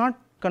Clang does not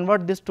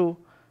convert this to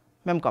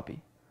mem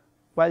copy,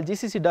 while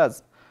GCC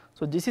does.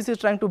 So GCC is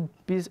trying to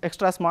be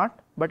extra smart,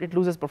 but it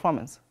loses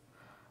performance.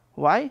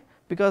 Why?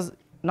 Because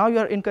now you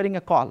are incurring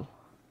a call,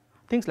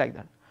 things like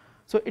that.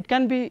 So it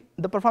can be,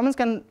 the performance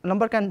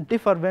number can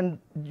differ when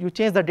you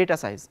change the data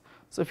size.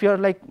 So if you are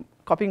like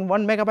copying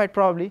 1 megabyte,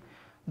 probably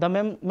the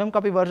mem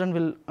copy version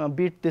will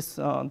beat this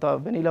the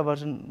vanilla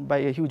version by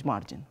a huge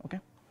margin. Okay.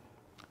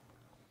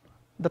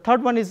 The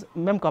third one is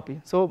mem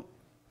copy. So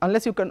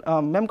unless you can,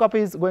 mem copy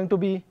is going to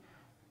be,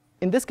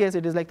 in this case,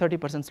 it is like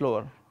 30%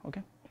 slower.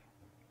 Okay.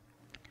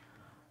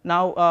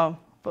 Now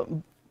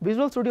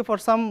Visual Studio, for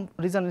some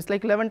reason, is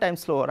like 11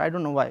 times slower. I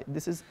don't know why.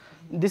 This is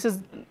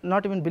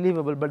not even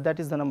believable, but that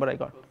is the number I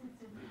got.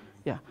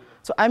 Yeah.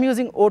 So I'm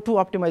using O2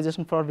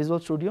 optimization for Visual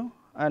Studio,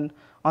 and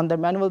on the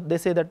manual they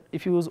say that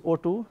if you use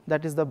O2,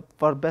 that is the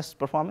for best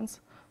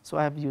performance. So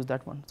I have used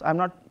that one. So I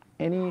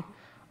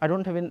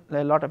don't have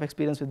a lot of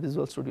experience with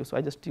Visual Studio, so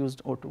I just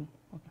used O2.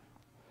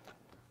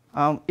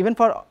 Okay. Even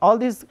for all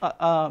these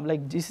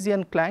like GCC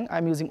and Clang,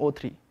 I'm using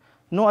O3.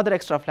 No other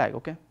extra flag.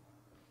 Okay.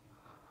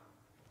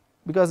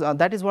 Because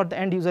that is what the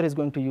end user is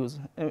going to use.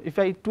 If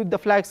I tweak the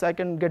flags, I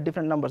can get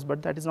different numbers,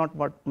 but that is not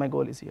what my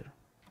goal is here.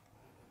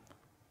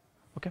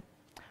 Okay.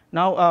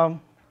 Now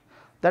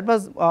that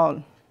was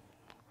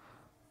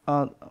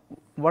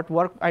what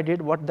work I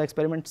did, what the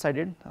experiments I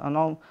did.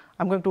 Now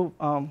I'm going to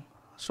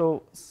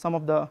show some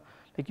of the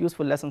like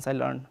useful lessons I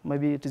learned.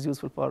 Maybe it is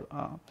useful for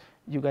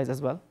you guys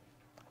as well.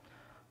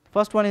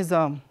 First one is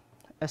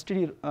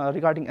STD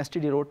regarding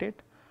STD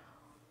rotate.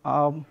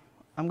 I'm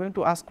going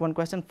to ask one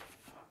question.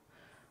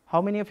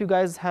 How many of you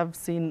guys have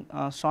seen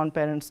Sean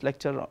Parent's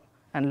lecture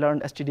and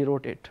learned STD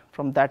rotate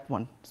from that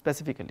one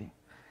specifically?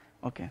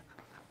 Okay.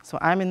 So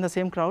I'm in the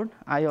same crowd.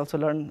 I also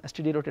learned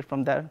STD rotate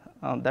from there,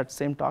 that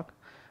same talk.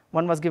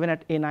 One was given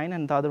at A9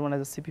 and the other one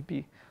as a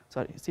CPPCon,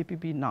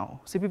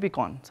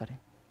 sorry.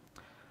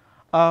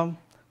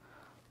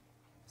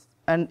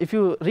 And if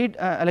you read,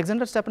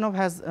 Alexander Stepanov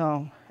has,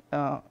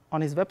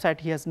 on his website,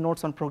 he has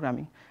notes on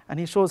programming, and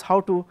he shows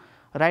how to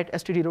write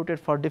STD rotate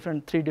for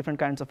three different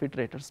kinds of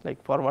iterators,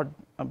 like forward,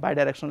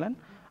 bidirectional, and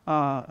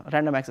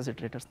random access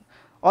iterators.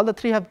 All the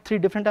three have 3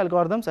 different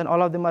algorithms, and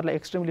all of them are like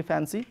extremely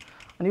fancy,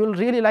 and you will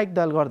really like the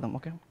algorithm.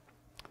 Okay.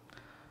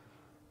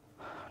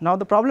 Now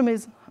the problem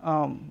is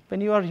when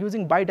you are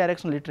using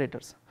bidirectional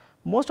iterators,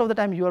 most of the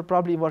time you are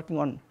probably working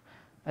on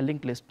a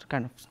linked list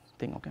kind of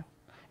thing. Okay.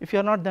 If you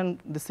are not, then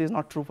this is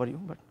not true for you.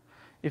 But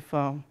if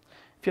you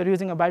are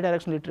using a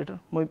bidirectional iterator,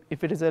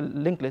 if it is a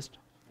linked list,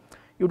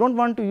 you don't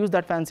want to use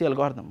that fancy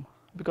algorithm,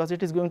 because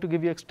it is going to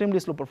give you extremely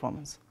slow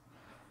performance.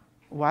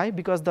 Why?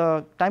 Because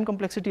the time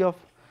complexity of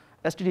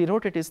STD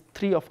rotate is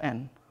 3 of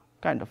n,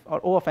 kind of, or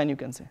O of n you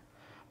can say.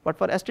 But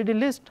for STD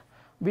list,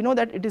 we know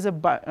that it is a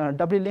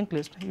doubly linked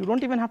list. You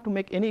don't even have to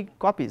make any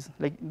copies.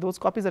 Like those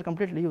copies are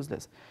completely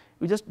useless.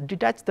 You just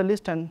detach the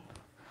list and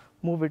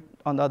move it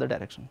on the other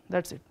direction.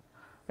 That's it,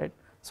 right?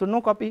 So no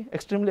copy,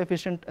 extremely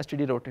efficient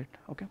STD rotate.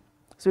 Okay.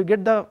 So you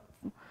get the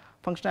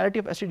functionality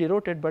of STD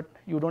rotate, but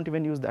you don't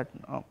even use that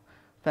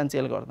fancy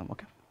algorithm.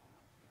 Okay.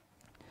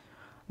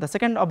 The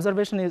second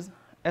observation is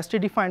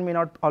STD find may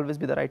not always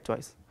be the right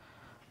choice.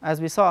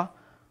 As we saw,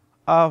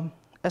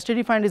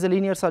 STD find is a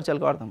linear search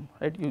algorithm,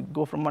 right? You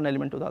go from one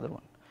element to the other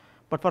one.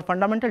 But for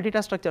fundamental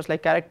data structures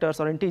like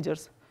characters or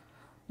integers,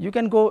 you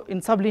can go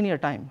in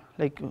sublinear time.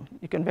 Like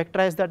you can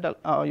vectorize that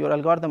your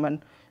algorithm,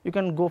 and you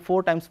can go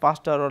 4 times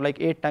faster or like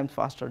 8 times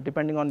faster,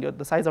 depending on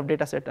the size of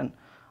data set and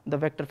the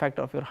vector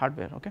factor of your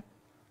hardware. Okay.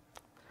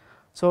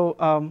 So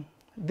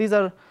these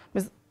are,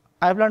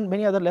 I've learned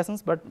many other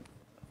lessons, but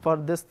for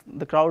this,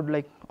 the crowd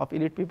like of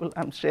elite people,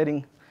 I'm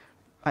sharing,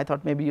 I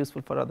thought maybe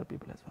useful for other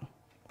people as well.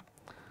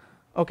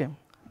 Okay,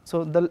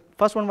 so the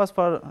first one was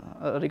for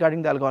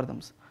regarding the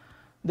algorithms.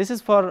 This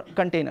is for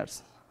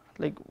containers.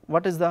 Like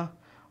what is the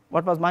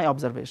what was my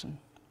observation?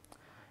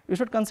 You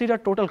should consider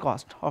total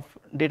cost of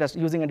data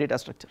using a data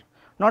structure,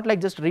 not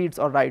like just reads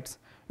or writes.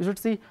 You should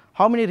see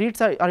how many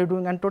reads are you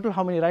doing and total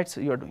how many writes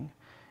you are doing.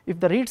 If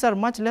the reads are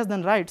much less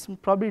than writes,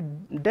 probably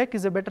dec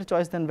is a better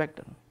choice than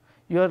vector.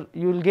 You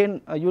will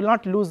gain, you will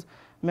not lose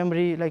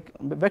memory, like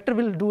vector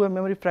will do a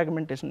memory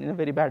fragmentation in a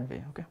very bad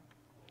way. Okay.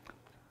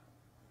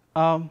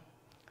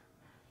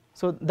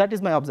 So that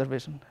is my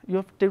observation. You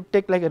have to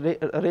take like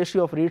a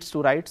ratio of reads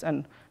to writes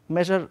and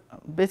measure.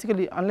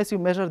 Basically, unless you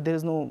measure, there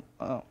is no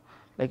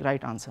like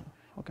right answer.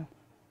 Okay.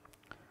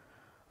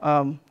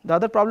 The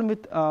other problem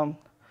with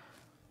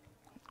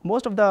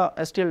most of the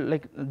STL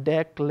like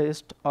dec,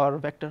 list, or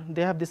vector,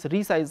 they have this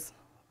resize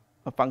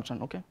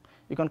function. Okay.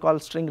 You can call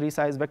string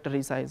resize, vector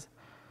resize.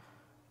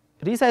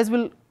 Resize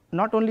will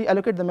not only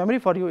allocate the memory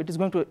for you, it is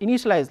going to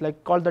initialize,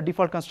 like call the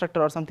default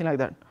constructor or something like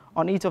that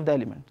on each of the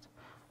elements.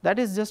 That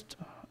is just,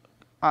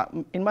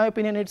 in my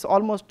opinion, it's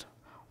almost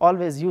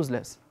always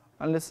useless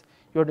unless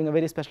you are doing a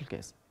very special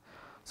case.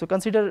 So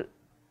consider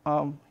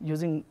not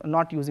using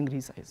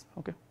resize.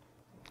 Okay.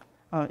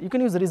 You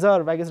can use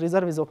reserve. I guess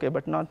reserve is okay,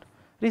 but not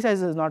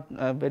resize is not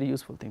a very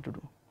useful thing to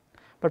do.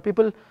 But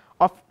people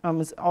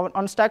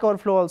on Stack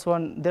Overflow also,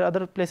 and there are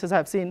other places I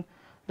have seen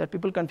that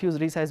people confuse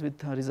resize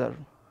with reserve.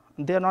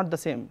 They are not the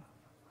same.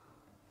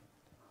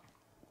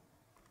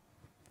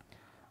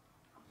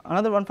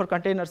 Another one for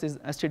containers is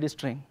std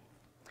string.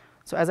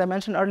 So as I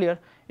mentioned earlier,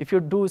 if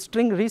you do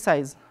string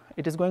resize,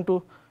 it is going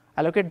to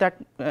allocate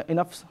that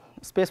enough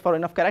space for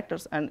enough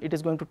characters, and it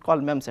is going to call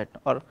memset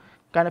or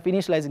kind of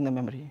initializing the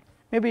memory.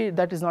 Maybe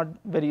that is not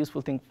very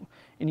useful thing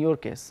in your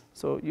case.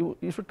 So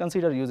you should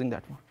consider using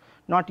that one,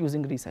 not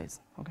using resize.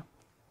 Okay.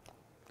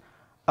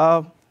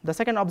 The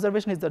second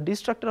observation is the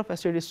destructor of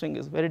std string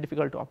is very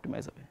difficult to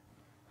optimize away.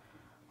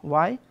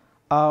 Why?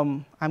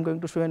 I'm going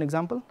to show you an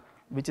example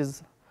which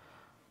is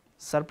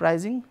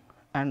surprising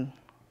and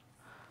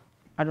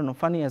I don't know,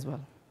 funny as well.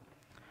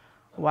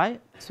 Why?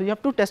 So you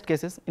have two test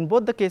cases. In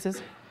both the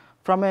cases,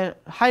 from a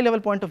high level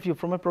point of view,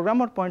 from a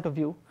programmer point of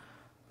view,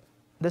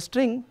 the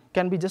string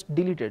can be just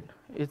deleted.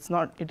 It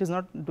is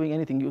not doing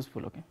anything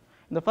useful. Okay.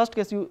 In the first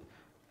case, you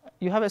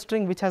have a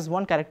string which has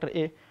one character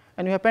a,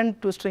 and you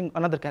append to a string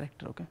another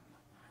character. Okay,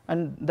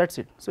 and that's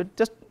it. So it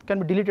just can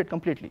be deleted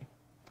completely.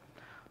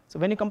 So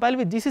when you compile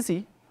with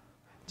GCC,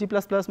 G++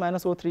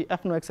 -03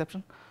 f no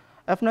exception.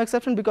 F no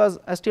exception because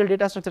STL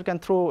data structure can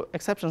throw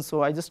exceptions.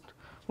 So I just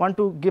want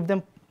to give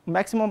them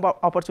maximum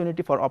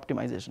opportunity for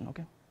optimization.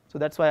 Okay, so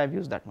that's why I've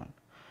used that one.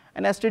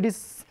 And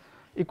std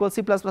equals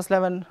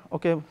C++11.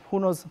 Okay, who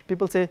knows?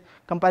 People say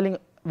compiling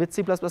with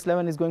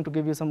C++11 is going to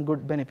give you some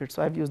good benefits.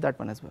 So I've used that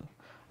one as well.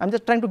 I'm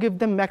just trying to give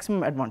them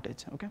maximum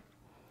advantage. Okay,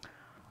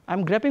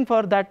 I'm grepping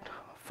for that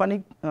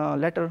funny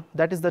letter.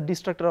 That is the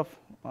destructor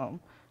of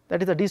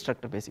that is a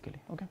destructor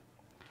basically. Okay,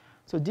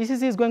 so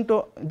GCC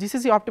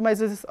optimizes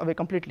this away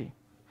completely,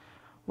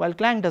 while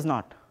Clang does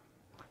not.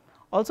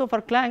 Also for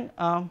Clang,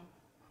 oh,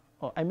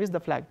 I missed the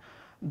flag.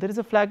 There is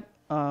a flag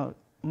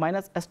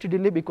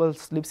 -stdlib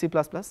equals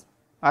libc++.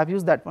 I've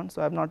used that one,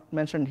 so I have not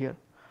mentioned here,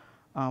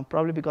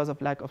 probably because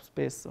of lack of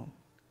space.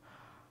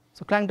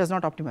 So Clang does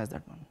not optimize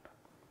that one.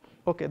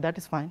 Okay, that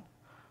is fine.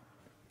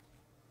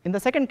 In the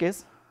second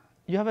case,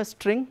 you have a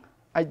string.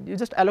 You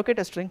just allocate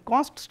a string,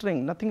 const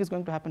string. Nothing is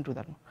going to happen to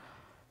that one.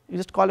 You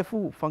just call a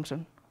foo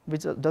function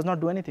which does not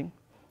do anything,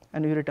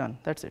 and you return.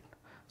 That's it.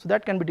 So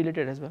that can be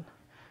deleted as well.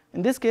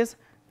 In this case,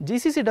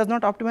 GCC does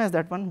not optimize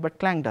that one, but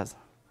Clang does.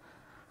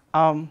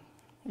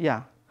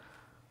 Yeah.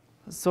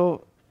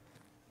 So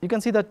you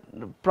can see the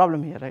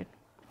problem here, right?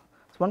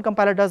 So one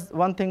compiler does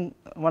one thing,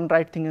 one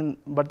right thing,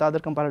 but the other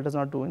compiler does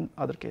not do in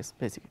other case,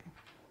 basically.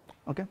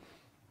 Okay.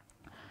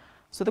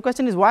 So the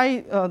question is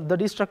why the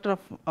destructor of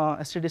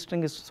std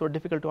string is so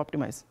difficult to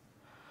optimize.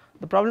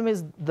 The problem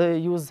is they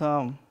use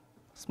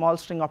small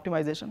string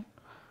optimization.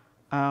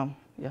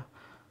 Yeah.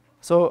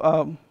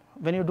 So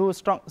when you do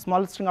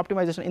small string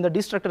optimization in the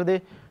destructor,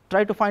 they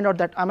try to find out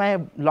that am I a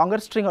longer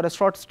string or a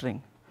short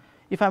string.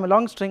 If I'm a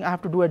long string, I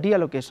have to do a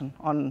deallocation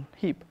on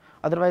heap.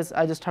 Otherwise,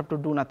 I just have to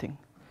do nothing.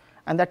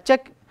 And that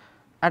check,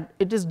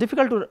 it is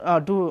difficult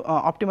to do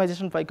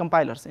optimization by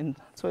compilers.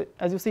 So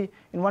as you see,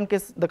 in one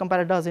case the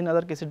compiler does, in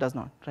other case it does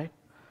not, right?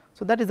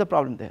 So that is the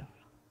problem there.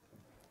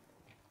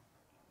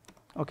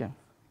 Okay.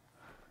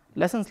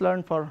 Lessons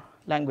learned for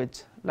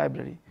language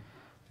library.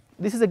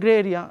 This is a gray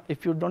area.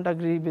 If you don't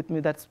agree with me,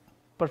 that's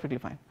perfectly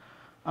fine.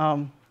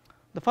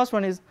 The first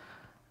one is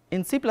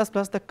in C++,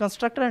 the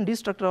constructor and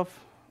destructor of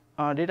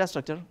data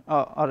structure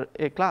or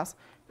a class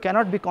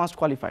cannot be const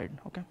qualified.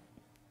 Okay,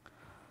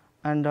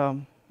 and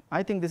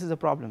I think this is a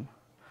problem.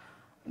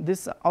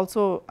 This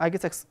also, I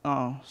guess,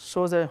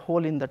 shows a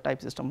hole in the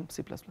type system of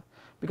C++,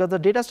 because the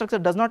data structure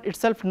does not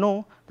itself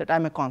know that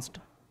I'm a const.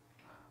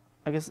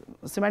 I guess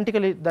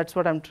semantically that's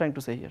what I'm trying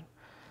to say here.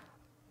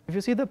 If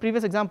you see the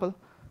previous example,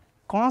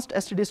 const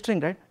std string,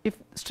 right? If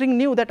string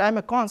knew that I'm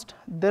a const,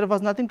 there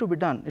was nothing to be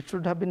done. It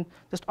should have been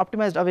just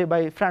optimized away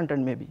by front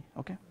end maybe.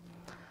 Okay,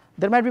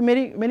 there might be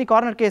many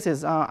corner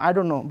cases. I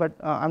don't know, but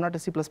I'm not a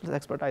C++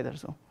 expert either,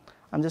 so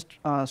I'm just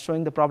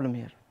showing the problem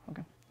here.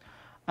 Okay,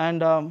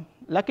 And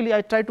luckily,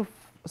 I tried to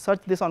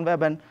search this on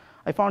web, and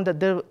I found that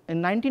there,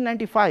 in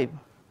 1995,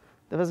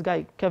 there was a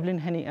guy, Kevlin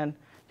Henney, and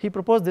he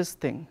proposed this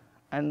thing,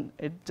 and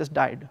it just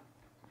died.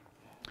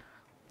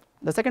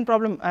 The second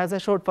problem, as I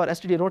showed for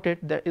STD rotate,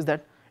 is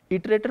that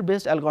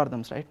iterator-based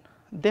algorithms, right?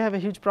 They have a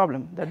huge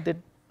problem that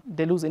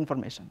they lose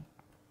information.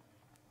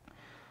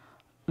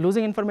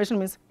 Losing information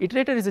means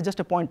iterator is just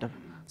a pointer,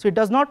 so it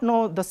does not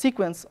know the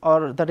sequence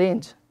or the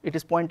range it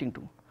is pointing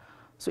to.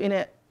 So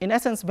in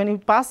essence, when you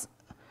pass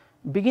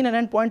begin and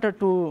end pointer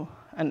to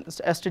an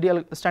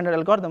STD standard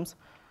algorithms,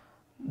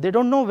 they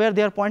don't know where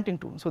they are pointing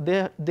to. So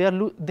they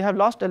have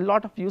lost a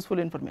lot of useful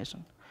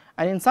information,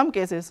 and in some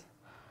cases,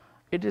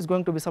 it is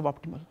going to be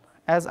suboptimal,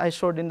 as I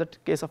showed in the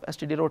case of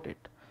STD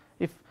rotate.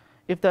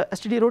 If the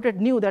STD rotate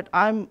knew that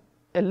I'm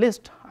a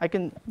list, I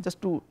can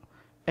just do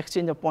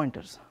exchange of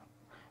pointers.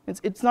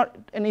 It's not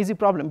an easy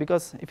problem,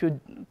 because if you're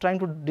trying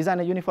to design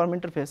a uniform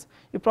interface,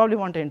 you probably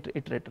want an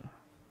iterator.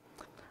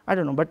 I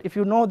don't know, but if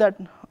you know that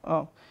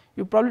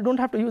you probably don't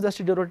have to use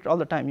STD rotate all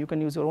the time, you can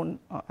use your own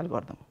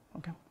algorithm.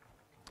 Okay.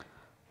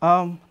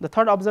 The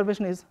third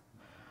observation is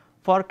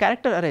for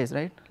character arrays,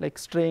 right? Like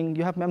string,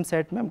 you have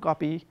memset,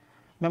 memcopy,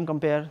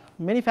 memcompare,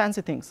 many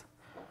fancy things.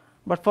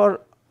 But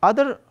for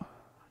other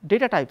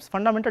data types,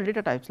 fundamental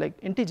data types like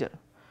integer,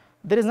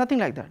 there is nothing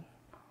like that.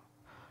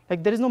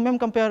 Like there is no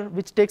memcompare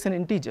which takes an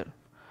integer.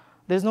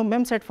 There is no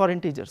memset for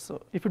integers.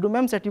 So if you do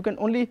memset, you can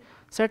only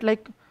set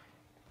like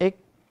a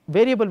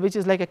variable which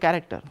is like a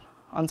character,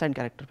 unsigned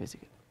character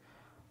basically,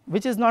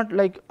 which is not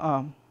like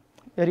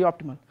very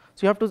optimal.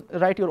 So you have to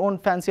write your own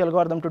fancy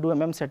algorithm to do a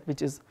memset,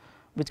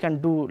 which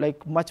can do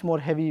like much more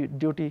heavy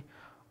duty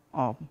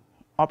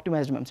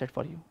optimized memset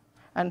for you.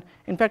 And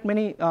in fact,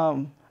 many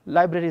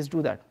libraries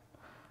do that,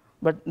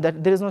 but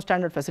there is no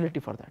standard facility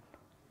for that.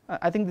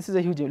 I think this is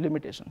a huge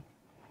limitation.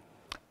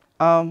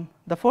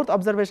 The fourth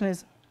observation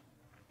is,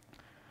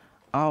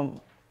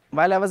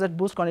 while I was at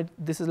BoostCon,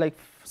 this is like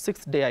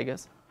 6th day, I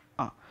guess.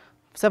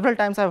 Several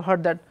times I've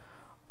heard that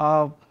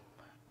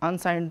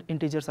unsigned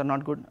integers are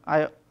not good.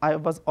 I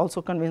was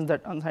also convinced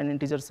that unsigned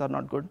integers are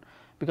not good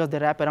because they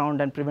wrap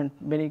around and prevent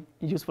many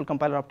useful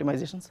compiler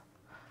optimizations.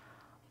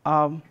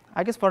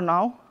 I guess for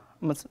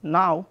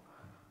now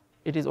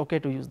it is okay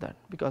to use that,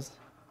 because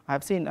I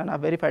have seen and I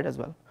have verified as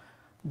well.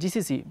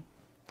 GCC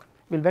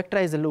will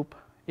vectorize a loop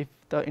if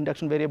the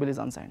induction variable is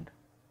unsigned.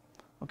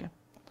 Okay.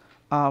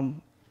 I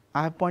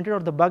have pointed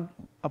out the bug,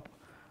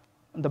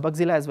 the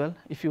Bugzilla as well.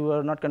 If you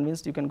are not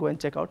convinced, you can go and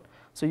check out.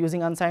 So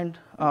using unsigned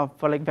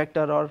for like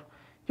vector or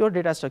your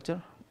data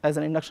structure as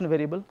an induction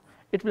variable,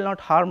 it will not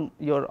harm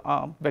your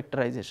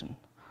vectorization.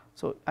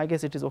 So I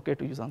guess it is okay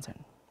to use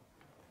unsigned.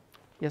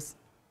 Yes.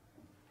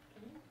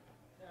 Can you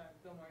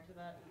go more into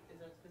that? Is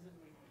it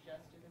specifically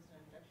just if it's an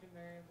induction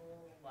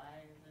variable?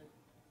 Why is it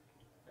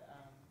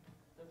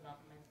does it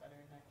optimize better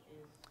in that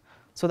case?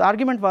 So the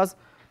argument was,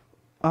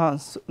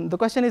 so the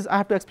question is, I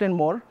have to explain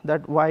more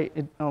that why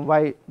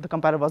the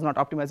compiler was not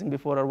optimizing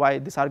before, or why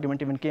this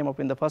argument even came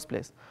up in the first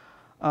place.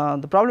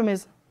 The problem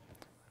is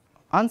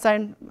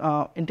unsigned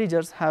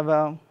integers have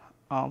a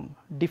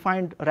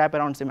defined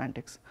wraparound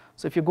semantics.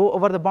 So if you go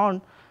over the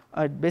bound,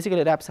 it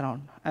basically wraps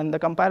around, and the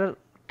compiler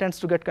tends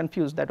to get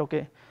confused that,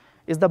 okay,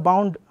 is the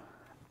bound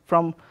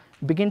from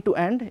begin to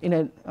end in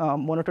a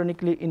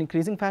monotonically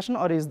increasing fashion,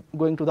 or is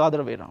going to the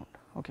other way around?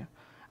 Okay,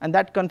 and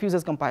that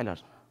confuses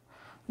compilers.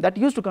 That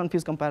used to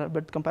confuse compiler,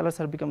 but compilers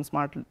have become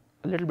smart,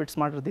 a little bit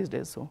smarter these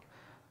days. So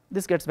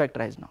this gets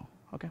vectorized now.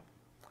 Okay.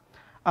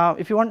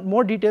 If you want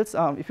more details,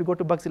 if you go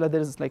to Bugzilla,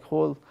 there is like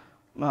whole,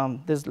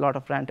 there's a lot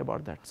of rant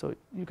about that, so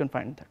you can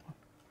find that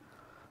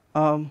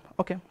one.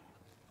 Okay.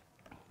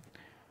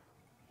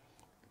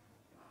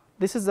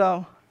 This is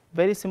a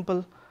very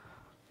simple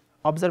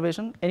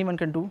observation anyone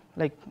can do,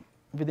 like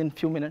within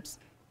few minutes,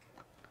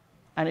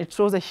 and it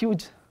shows a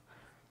huge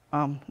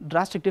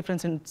drastic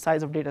difference in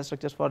size of data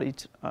structures for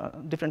each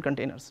different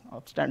containers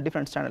of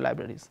different standard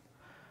libraries.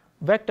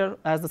 Vector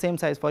has the same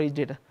size for each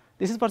data.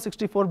 This is for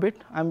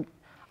 64-bit. I'm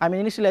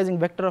initializing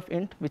vector of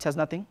int, which has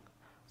nothing.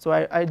 So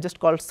I just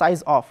called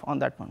size off on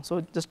that one.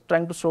 So just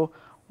trying to show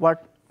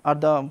what are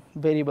the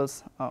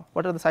variables,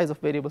 what are the size of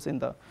variables in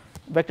the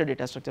vector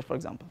data structure, for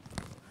example.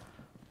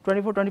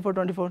 24, 24,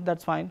 24,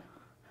 that's fine.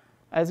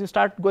 As you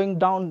start going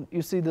down,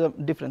 you see the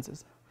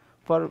differences.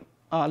 For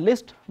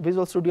list,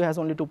 Visual Studio has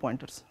only 2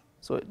 pointers,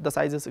 so the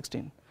size is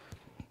 16.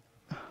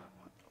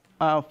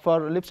 For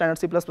libstandard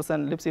C++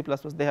 and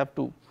libc++, they have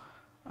 2.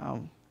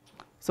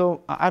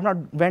 So I have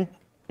not went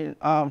in,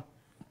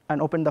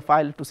 and opened the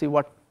file to see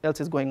what else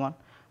is going on,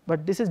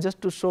 but this is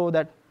just to show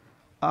that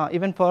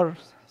even for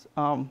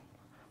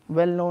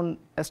well-known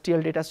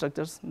STL data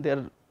structures,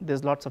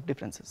 there's lots of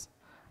differences,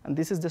 and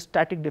this is just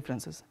static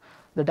differences.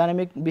 The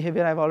dynamic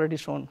behavior I've already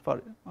shown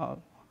for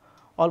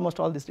almost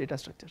all these data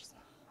structures.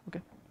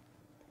 Okay.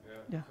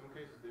 Yeah. In some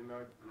cases, they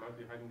might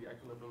be hiding the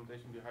actual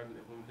implementation behind an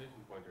implementation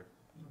pointer.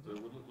 So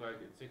it would look like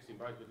it's 16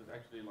 bytes, but it's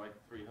actually like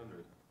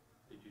 300.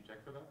 Did you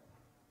check for that?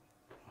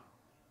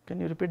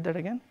 Can you repeat that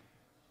again?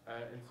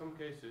 In some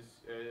cases,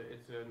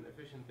 it's an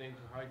efficient thing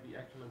to hide the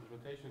actual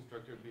implementation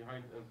structure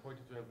behind and point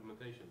it to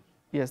implementation.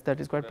 Yes, that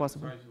is quite The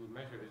possible. size you would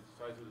measure is the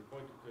size of the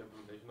pointer to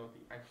implementation, not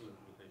the actual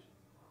implementation.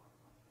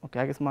 Okay,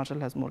 I guess Marshall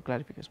has more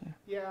clarification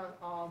here.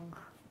 Yeah,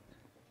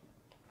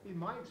 in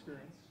my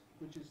experience,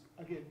 which is,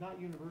 again, not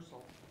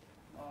universal,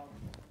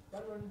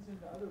 that runs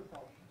into other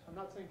problems. I'm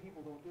not saying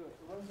people don't do it.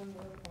 It runs into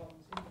other problems.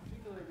 In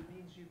particular, it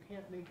means you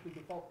can't make the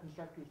default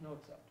constructors no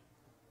accept,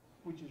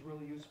 which is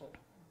really useful.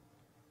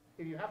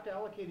 If you have to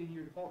allocate in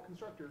your default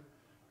constructor,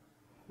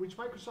 which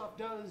Microsoft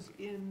does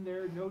in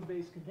their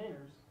node-based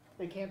containers,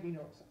 they can't be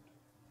no accept.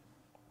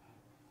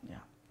 Yeah,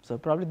 so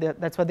probably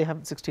that's why they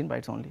have 16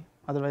 bytes only.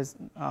 Otherwise,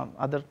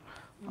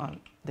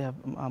 they have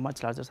a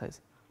much larger size.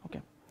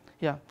 Okay,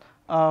 yeah.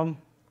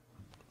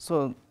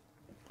 So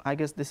I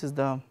guess this is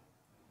the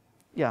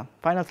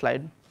final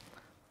slide,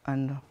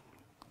 and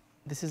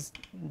this is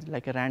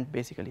like a rant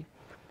basically.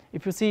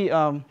 If you see,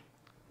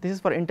 this is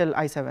for Intel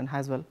i7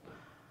 as well.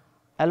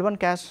 L1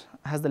 cache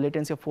has the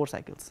latency of 4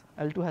 cycles.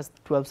 L2 has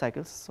 12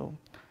 cycles. So,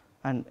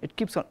 and it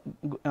keeps on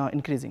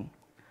increasing.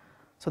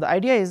 So the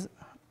idea is,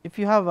 if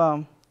you have,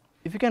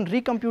 if you can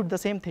recompute the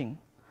same thing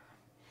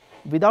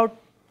without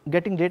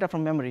getting data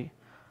from memory,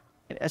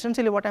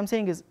 essentially what I'm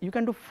saying is you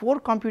can do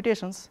 4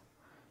 computations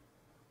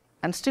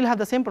and still have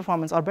the same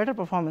performance or better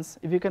performance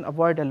if you can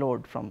avoid a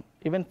load from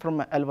even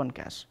from L1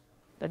 cache.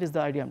 That is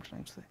the idea I'm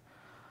trying to say.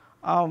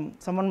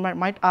 Someone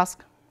might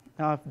ask,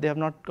 if they have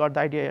not got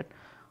the idea yet,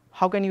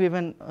 how can you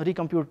even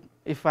recompute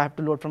if I have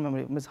to load from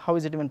memory? How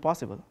is it even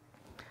possible?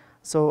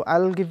 So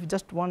I'll give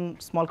just one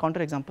small counter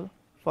example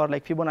for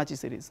like Fibonacci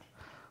series.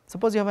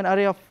 Suppose you have an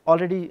array of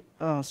already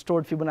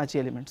stored Fibonacci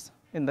elements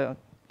in the,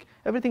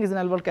 everything is in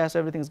L1 cache,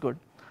 everything is good.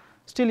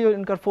 Still you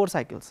incur 4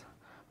 cycles.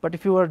 But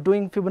if you are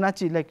doing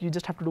Fibonacci, like you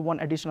just have to do one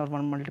addition or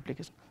one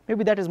multiplication.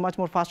 Maybe that is much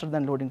more faster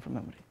than loading from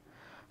memory.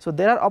 So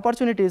there are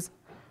opportunities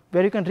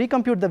where you can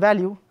recompute the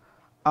value,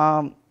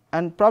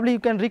 and probably you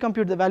can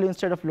recompute the value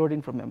instead of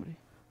loading from memory.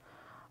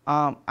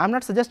 I'm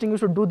not suggesting you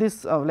should do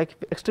this like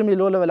extremely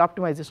low level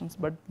optimizations,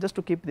 but just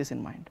to keep this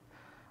in mind.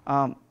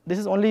 This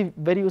is only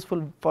very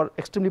useful for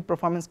extremely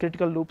performance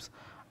critical loops,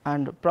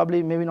 and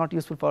probably maybe not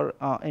useful for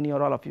any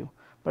or all of you.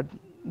 But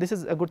this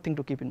is a good thing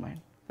to keep in mind,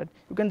 that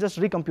you can just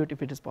recompute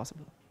if it is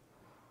possible.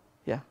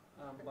 Yeah.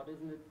 But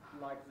isn't it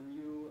like the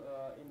new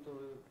Intel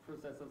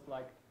processors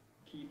like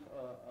keep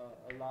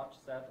a large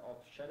set of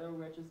shadow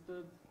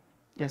registers?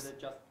 Yes.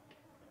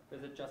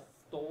 Does it just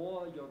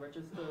store your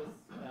registers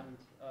and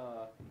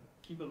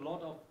keep a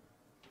lot of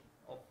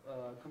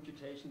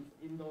computations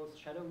in those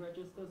shadow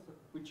registers,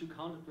 which you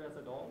can't address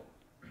at all,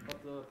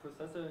 but the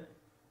processor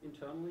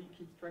internally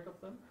keeps track of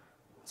them?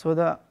 So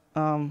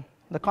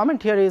the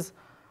comment here is,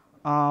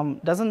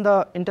 doesn't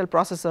the Intel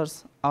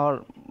processors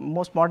or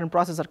most modern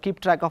processor keep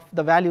track of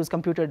the values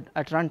computed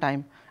at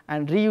runtime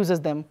and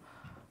reuses them?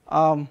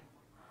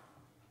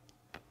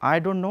 I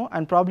don't know,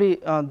 and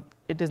probably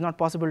it is not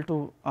possible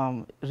to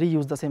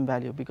reuse the same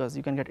value because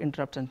you can get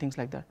interrupts and things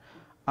like that.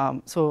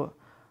 So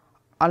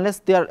unless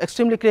they are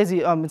extremely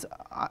crazy,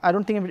 I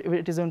don't think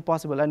it is even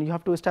possible, and you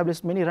have to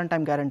establish many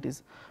runtime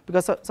guarantees.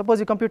 Because suppose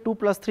you compute 2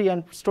 plus 3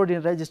 and stored in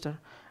a register,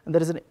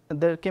 and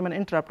there came an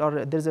interrupt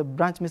or there is a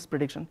branch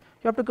misprediction.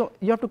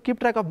 You have to keep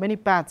track of many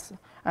paths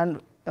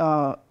and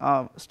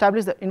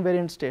establish the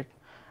invariant state.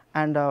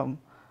 And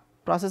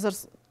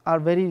processors are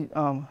very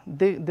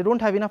they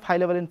don't have enough high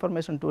level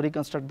information to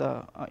reconstruct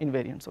the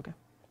invariants. Okay.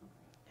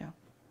 Yeah.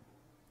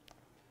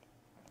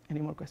 Any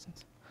more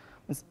questions?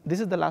 This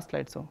is the last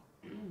slide. So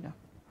yeah.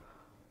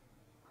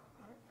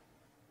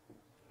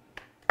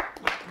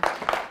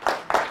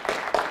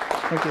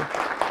 Thank you.